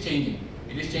 So it is changing.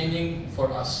 It is changing for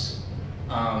us,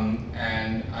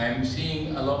 and I am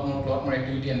seeing a lot more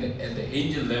activity at the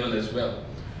angel level as well.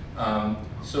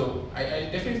 So I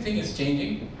definitely think it's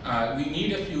changing. We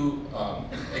need a few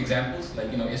examples,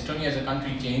 like Estonia as a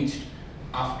country changed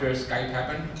after Skype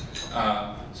happened.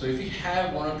 So if we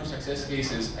have 1 or 2 success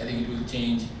cases, I think it will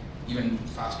change even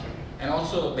faster. And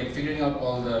also figuring out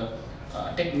all the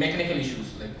mechanical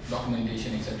issues like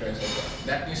documentation, etc.,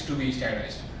 that needs to be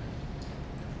standardized.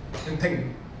 And thank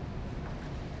you.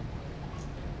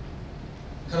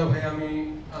 Hello,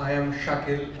 I am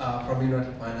Shakil from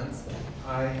United Finance.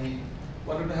 I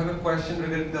wanted to have a question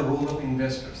regarding the role of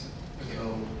investors. Okay.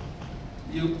 So,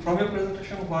 from your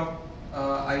presentation, what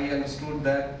I understood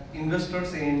that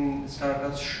investors in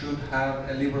startups should have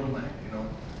a liberal mind.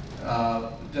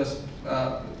 Just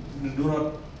do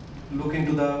not look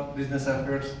into the business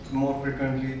affairs more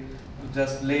frequently.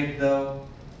 Just let the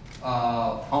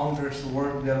founders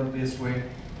work their best way.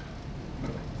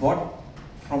 What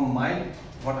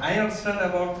I understand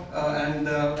about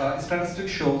and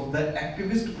statistics shows that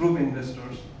activist group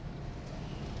investors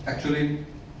actually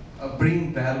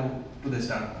bring value to the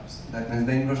startups. That means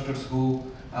the investors who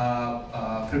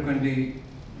frequently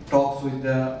talks with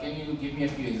the. Can you give me a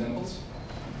few examples?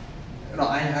 No,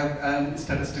 I have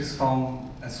statistics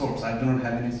from a source. I do not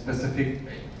have any specific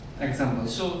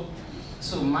examples.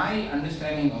 So my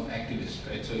understanding of activists,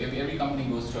 right? So every company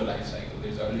goes through a life cycle.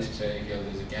 There's early stage,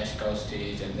 there's a cash cow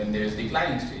stage, and then there's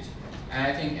declining stage. And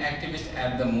I think activists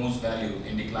add the most value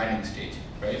in declining stage,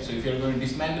 right? So if you're going to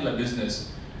dismantle a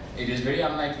business, it is very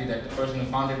unlikely that the person who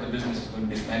founded the business is going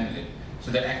to dismantle it.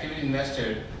 So that activist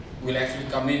investor will actually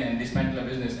come in and dismantle a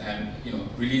business and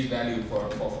release value for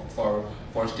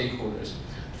stakeholders.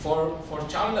 For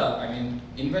Chaldal, I mean,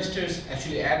 investors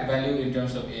actually add value in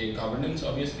terms of a governance,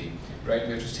 obviously, right?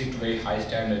 We have to stick to very high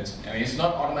standards. I mean, it's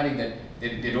not automatic that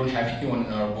they don't have anyone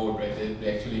on our board, right?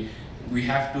 They actually, we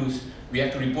have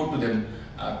to report to them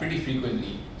pretty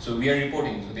frequently. So we are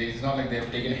reporting. So it's not like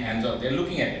they've taken hands off. They're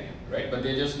looking at it, right? But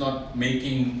they're just not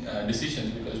making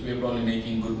decisions because we're probably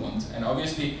making good ones. And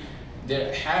obviously,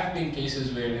 there have been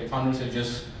cases where the founders have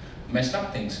just messed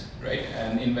up things, right?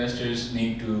 And investors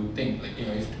need to think, like,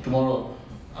 if tomorrow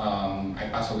I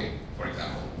pass away, for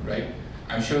example, right?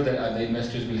 I'm sure that the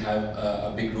investors will have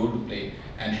a big role to play,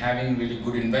 and having really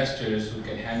good investors who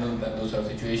can handle those sort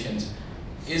of situations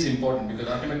is important, because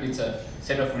ultimately it's a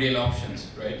set of real options,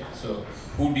 right? So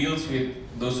who deals with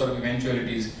those sort of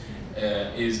eventualities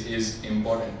is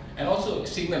important. And also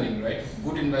signaling, right?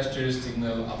 Good investors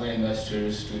signal other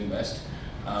investors to invest.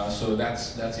 So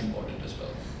that's important as well.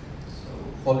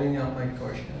 Following up my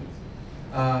questions,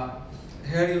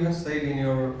 here you have said in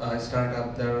your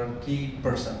startup there are key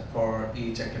person for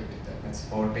each activity. That means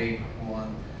for tech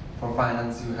one, for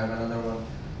finance you have another one.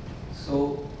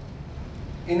 So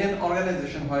in an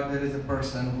organization where there is a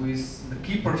person who is the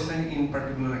key person in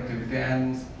particular activity,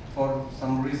 and for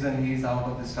some reason he is out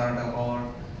of the startup, or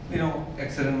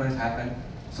accident might happen.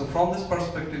 So from this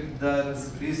perspective, there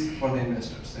is risk for the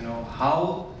investors.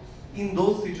 How in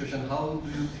those situations, how do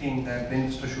you think that the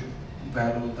investor should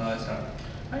value the startup?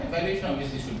 Valuation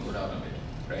obviously should go down a bit,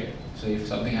 right? So if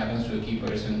something happens to a key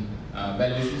person,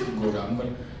 valuation should go down. But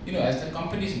as the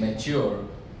companies mature,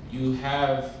 you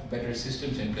have better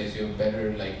systems in place. You have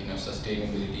better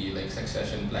sustainability, like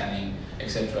succession planning,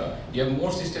 etc. You have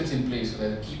more systems in place so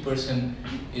that the key person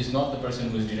is not the person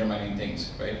who is determining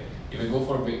things, right? If I go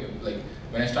for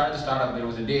when I started the startup, there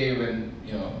was a day when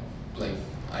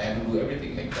I had to do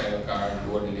everything, like drive a car,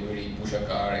 do a delivery, push a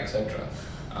car, etc.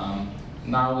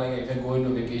 Now, if I go into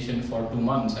vacation for 2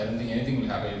 months, I don't think anything will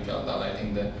happen in Chaldal. I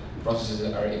think the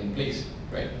processes are in place,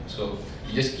 right? So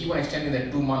you just keep on extending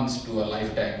that 2 months to a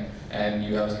lifetime, and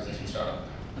you have a successful startup.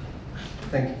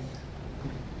 Thank you.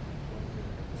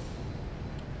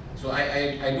 So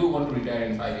I do want to retire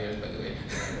in 5 years, by the way.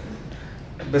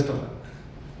 Best of luck.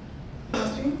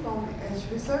 Question from Edge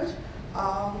Research.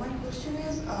 My question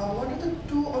is, what are the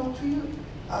 2 or 3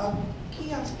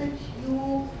 key aspects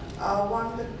you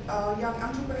want the young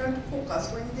entrepreneur to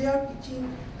focus when they are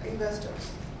pitching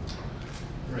investors?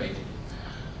 Right.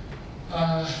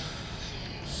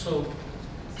 So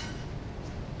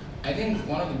I think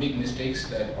one of the big mistakes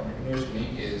that entrepreneurs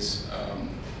make is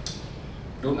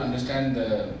don't understand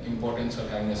the importance of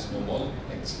having a snowball.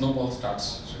 Like, snowball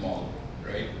starts small,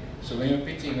 right? So when you're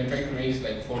pitching, when you're trying to raise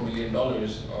 $4 million or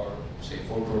say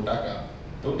 4 crore Dhaka,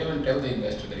 don't even tell the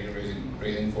investor that you're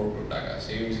raising 4 crore Dhaka.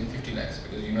 Say you're raising 50 lakhs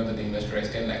because you know that the investor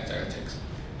has 10 lakh Dhaka checks,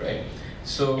 right?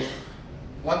 So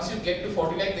once you get to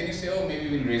 40 lakhs, then you say, oh, maybe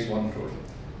we'll raise 1 crore,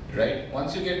 right?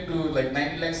 Once you get to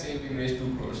 90 lakhs, say we'll raise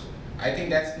 2 crores. I think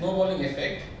that snowballing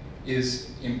effect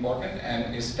is important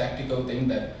and is a tactical thing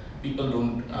that people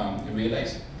don't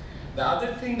realize. The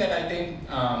other thing that I think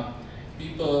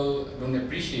people don't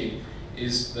appreciate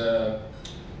is the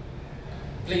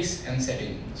place and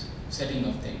setting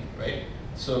of thing, right?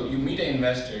 So you meet an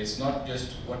investor, it's not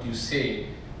just what you say,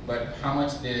 but how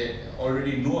much they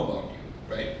already know about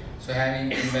you, right? So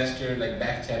having investor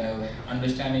back channel,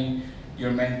 understanding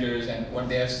your mentors and what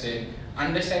they have said,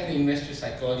 understanding the investor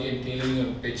psychology and tailoring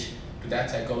your pitch to that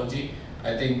psychology,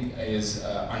 I think is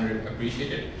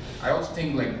underappreciated. I also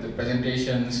think the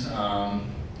presentations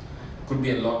could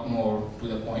be a lot more to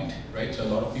the point, right? So a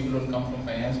lot of people don't come from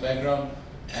finance background,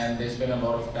 and they spend a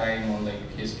lot of time on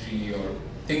history or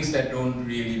things that don't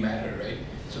really matter, right?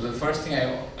 So the first thing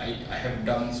I have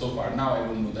done so far, now I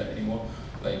don't do that anymore.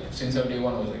 Like since our day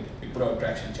one was like, we put out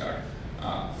traction chart.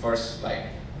 First slide,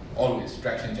 always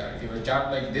traction chart. If you have a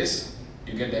chart like this,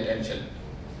 you get the attention.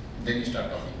 Then you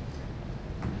start talking.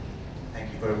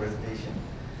 Thank you for your presentation.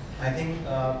 I think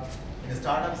in the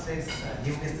startup space,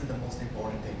 newness is the most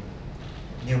important thing.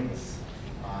 Newness.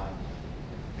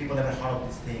 People never heard of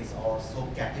these things or so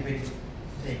captivating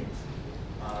things.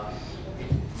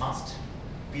 It must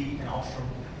be an option.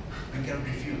 We can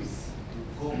refuse to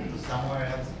go to somewhere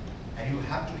else, and you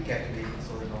have to be captivating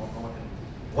so that no one can.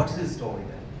 What is the story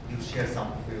then? You share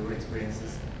some of your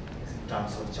experiences in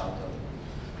terms of Chaldal.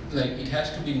 Like it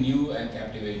has to be new and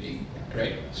captivating,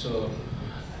 right? So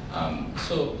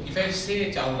if I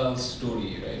say Chaldal's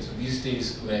story, right? So these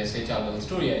days when I say Chaldal's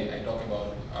story, I talk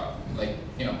about like,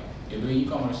 you know, you're doing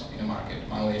e-commerce in a market,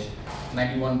 Bangladesh,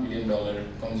 $91 billion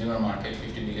consumer market,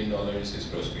 $50 billion is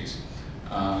groceries.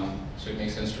 So it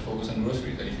makes sense to focus on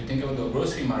groceries. And if you think about the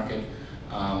grocery market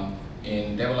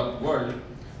in developed world,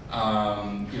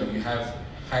 you know, you have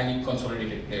highly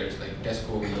consolidated players like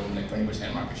Tesco will own like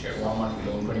 20% market share, Walmart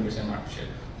will own 20% market share.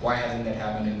 Why hasn't that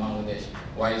happened in Bangladesh?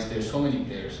 Why is there so many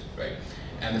players, right?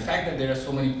 And the fact that there are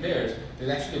so many players,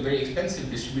 there's actually a very expensive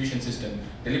distribution system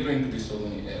delivering to these so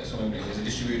many players. There's a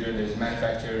distributor, there's a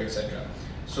manufacturer, etc.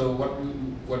 So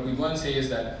what we want to say is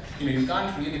that, you know, you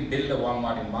can't really build a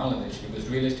Walmart in Bangladesh because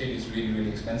real estate is really,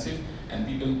 really expensive, and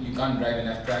you can't drive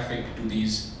enough traffic to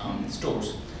these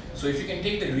stores. So if you can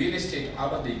take the real estate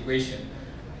out of the equation,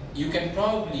 you can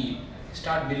probably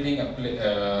start building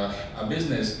a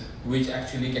business which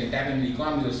actually can tap into the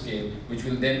economies of scale, which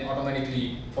will then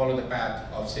automatically follow the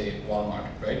path of, say, Walmart,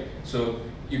 right? So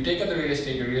you take out the real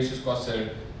estate, your real estate costs are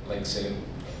like, say,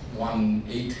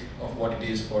 1/8 of what it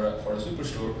is for a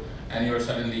superstore, and you're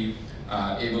suddenly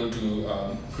able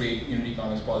to create unit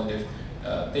economics positive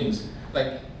things.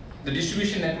 Like the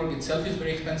distribution network itself is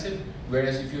very expensive,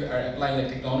 whereas if you are applying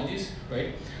like technologies,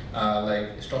 right?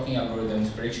 Like stocking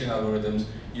algorithms, prediction algorithms,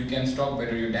 you can stock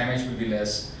better, your damage will be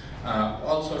less.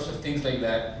 All sorts of things like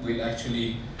that will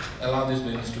actually allow this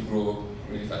business to grow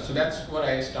really fast. So that's what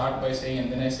I start by saying,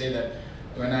 and then I say that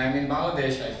when I'm in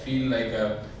Bangladesh, I feel like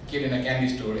a kid in a candy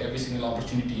store. Every single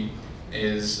opportunity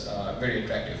is very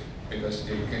attractive because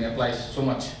you can apply so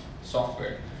much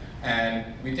software. And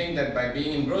we think that by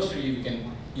being in grocery, we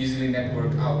can easily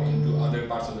network out into other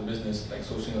parts of the business, like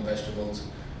sourcing of vegetables,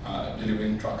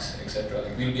 delivering trucks, etc.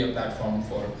 Like we'll be a platform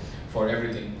for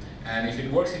everything. And if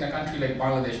it works in a country like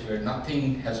Bangladesh where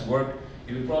nothing has worked,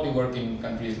 it will probably work in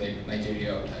countries like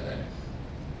Nigeria or Thailand.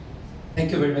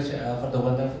 Thank you very much for the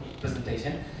wonderful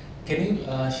presentation. Can you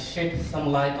shed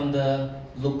some light on the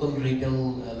local retail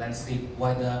landscape?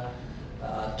 Why the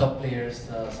top players,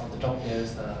 some of the top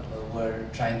players were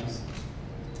trying to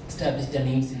establish their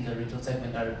names in the retail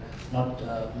segment are not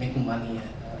making money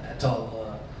at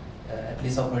all, at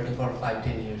least operating for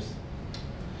 5-10 years?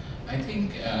 I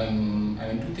think, I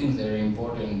mean, two things that are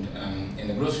important in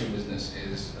the grocery business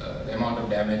is the amount of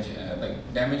damage, like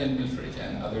damage and pilferage,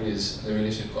 and other is the real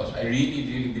estate cost. I really,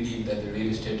 really believe that the real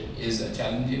estate is a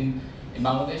challenge in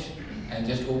Bangladesh, and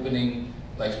just opening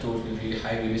like stores with really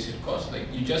high real estate costs, like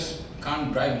you just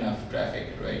can't drive enough traffic,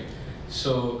 right?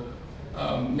 So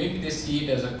maybe they see it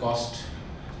as a cost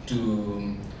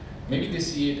to, maybe they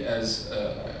see it as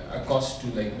a cost to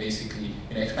like basically,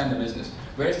 you know, expand the business.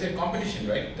 Whereas their competition,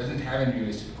 right, doesn't have any real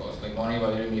estate cost. Like Moni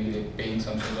Bazar, maybe they're paying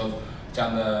some sort of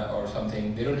chanda or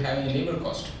something. They don't have any labor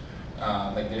cost.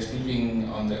 Like they're sleeping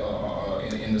on the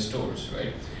in the stores,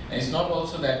 right? And it's not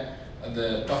also that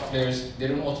the top players, they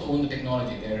don't also own the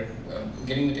technology. They're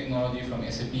getting the technology from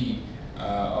SAP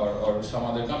or some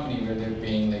other company where they're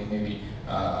paying like maybe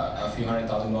a few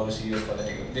 $100,000 a year for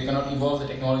that. They cannot evolve the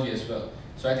technology as well.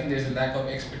 So I think there's a lack of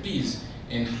expertise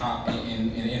in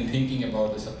thinking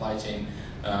about the supply chain,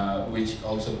 which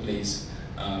also plays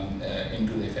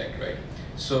into the effect, right?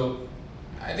 So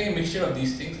I think a mixture of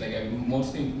these things, like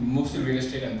mostly real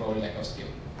estate and probably lack of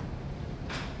skill.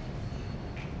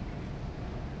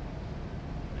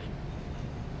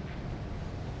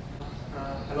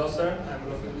 Hello sir, I'm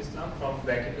Rafiul Islam from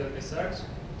Bracketwell Research.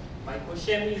 My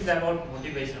question is about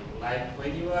motivation. Like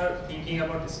when you are thinking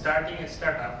about starting a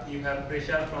startup, you have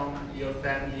pressure from your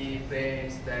family,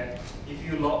 friends that if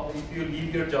you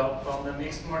leave your job from the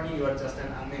next morning, you are just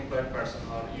an unemployed person,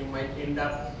 or you might end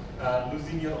up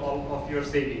losing all of your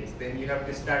savings. Then you have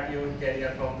to start your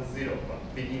career from the zero, from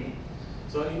beginning.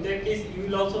 So in that case, you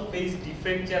will also face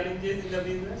different challenges in the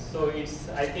business. So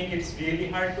I think it's really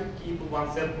hard to keep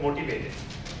oneself motivated.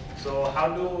 So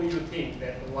how do you think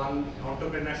that one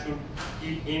entrepreneur should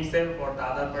keep himself or the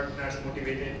other partners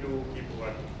motivated to keep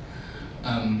working?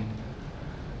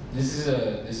 This is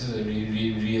a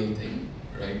real thing,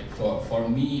 right? For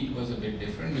me, it was a bit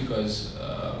different because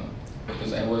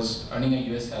I was earning a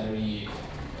US salary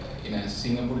in a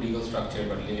Singapore legal structure,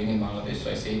 but living in Bangladesh, so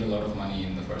I saved a lot of money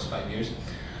in the first 5 years.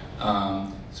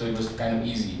 So it was kind of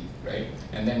easy, right?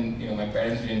 And then my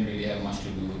parents didn't really have much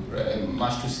to do,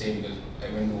 much to say because I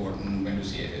went to Wharton, went to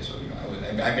CFA, so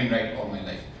I've been right all my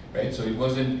life, right? So it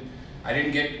wasn't, I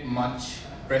didn't get much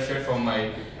pressure from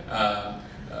my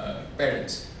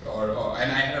parents,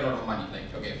 and I had a lot of money.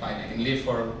 Like, okay, fine, I can live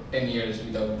for 10 years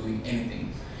without doing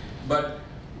anything, but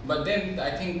then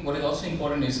I think what is also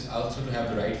important is also to have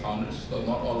the right founders. So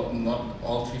not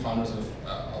all three founders of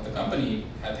the company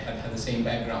had the same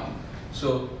background.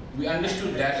 So we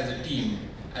understood that as a team,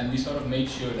 and we sort of made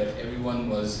sure that everyone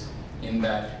was in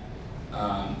that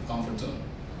comfort zone.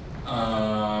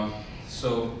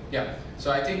 So yeah,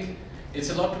 so I think it's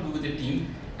a lot to do with the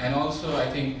team, and also I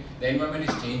think the environment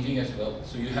is changing as well.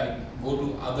 So you have go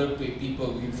to other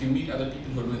people, if you meet other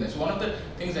people who are doing that. So one of the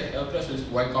things that helped us was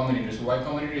Y Combinator. So Y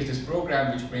Combinator is this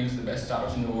program which brings the best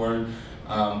startups in the world,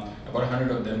 about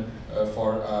 100 of them,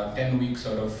 for a 10-week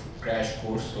sort of crash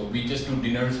course. So we just do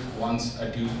dinners once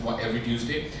every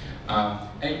Tuesday, and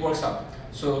it works out.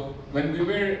 So when we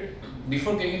were,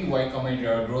 before getting into Y Combinator,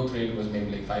 our growth rate was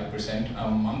maybe like 5% a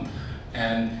month.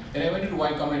 And then I went into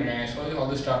Y Combinator and I saw all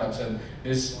the startups, and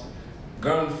this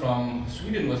girl from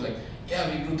Sweden was like, yeah,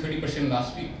 we grew 30%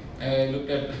 last week. And I looked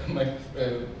at my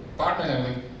partner and I was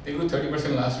like, they grew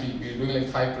 30% last week, we're doing like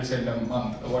 5% a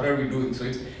month. What are we doing? So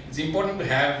it's important to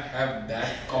have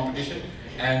that competition,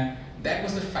 and that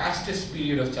was the fastest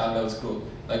period of Chaldal's growth.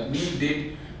 Like we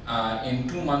did, in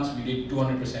 2 months we did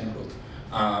 200% growth.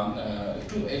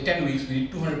 10 weeks we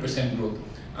did 200% growth.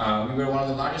 We were one of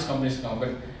the largest companies now, but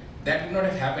that would not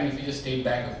have happened if we just stayed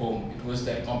back at home. It was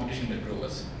that competition that drove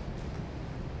us.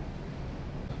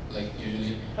 Like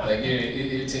usually, like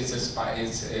its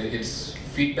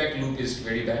feedback loop is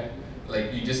very bad.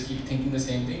 Like you just keep thinking the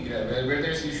same thing. Where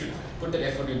there's, you should put that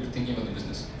effort into thinking about the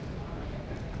business.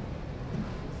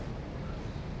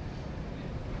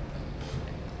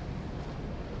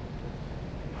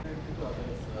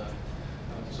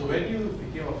 So when you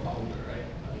became a founder, right,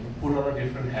 you put on a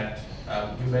different hat.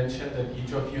 You mentioned that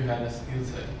each of you had a skill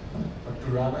set, but to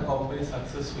run a company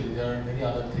successfully, there are many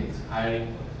other things: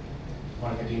 hiring,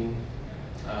 marketing,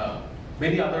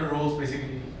 many other roles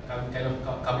basically kind of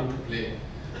come into play.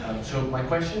 So my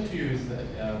question to you is that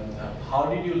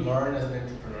how did you learn as an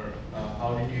entrepreneur?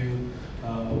 How did you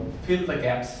fill the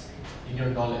gaps in your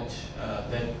knowledge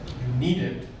that you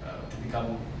needed to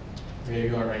become where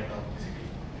you are right now, basically?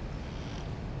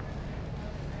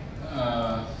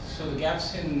 So the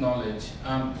gaps in knowledge.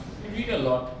 You read a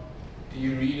lot,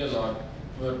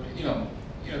 but the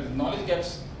knowledge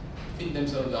gaps fill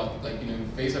themselves up. Like you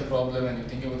face a problem and you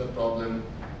think about the problem,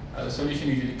 the solution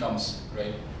usually comes,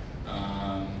 right?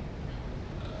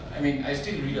 I mean, I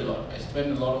still read a lot. I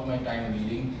spend a lot of my time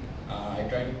reading. I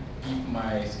try to keep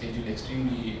my schedule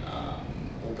extremely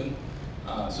open.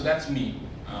 So that's me.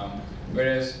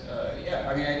 Whereas, yeah,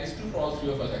 I mean, it's true for all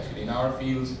three of us actually. In our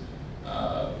fields,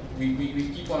 we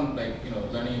keep on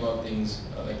learning about things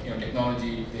like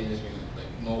technology. They just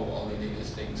know all the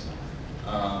latest things.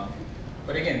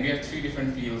 But again, we have three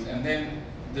different fields, and then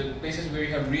the places where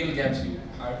you have real gaps, you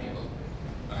hire people,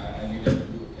 and you let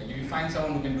them do it. Like if you find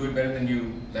someone who can do it better than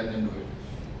you, let them do it.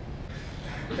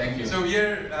 Thank you. So we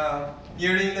are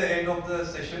nearing the end of the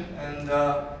session, and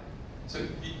so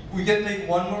we can take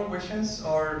one more questions,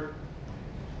 or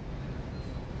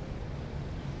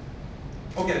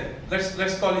okay,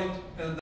 let's call it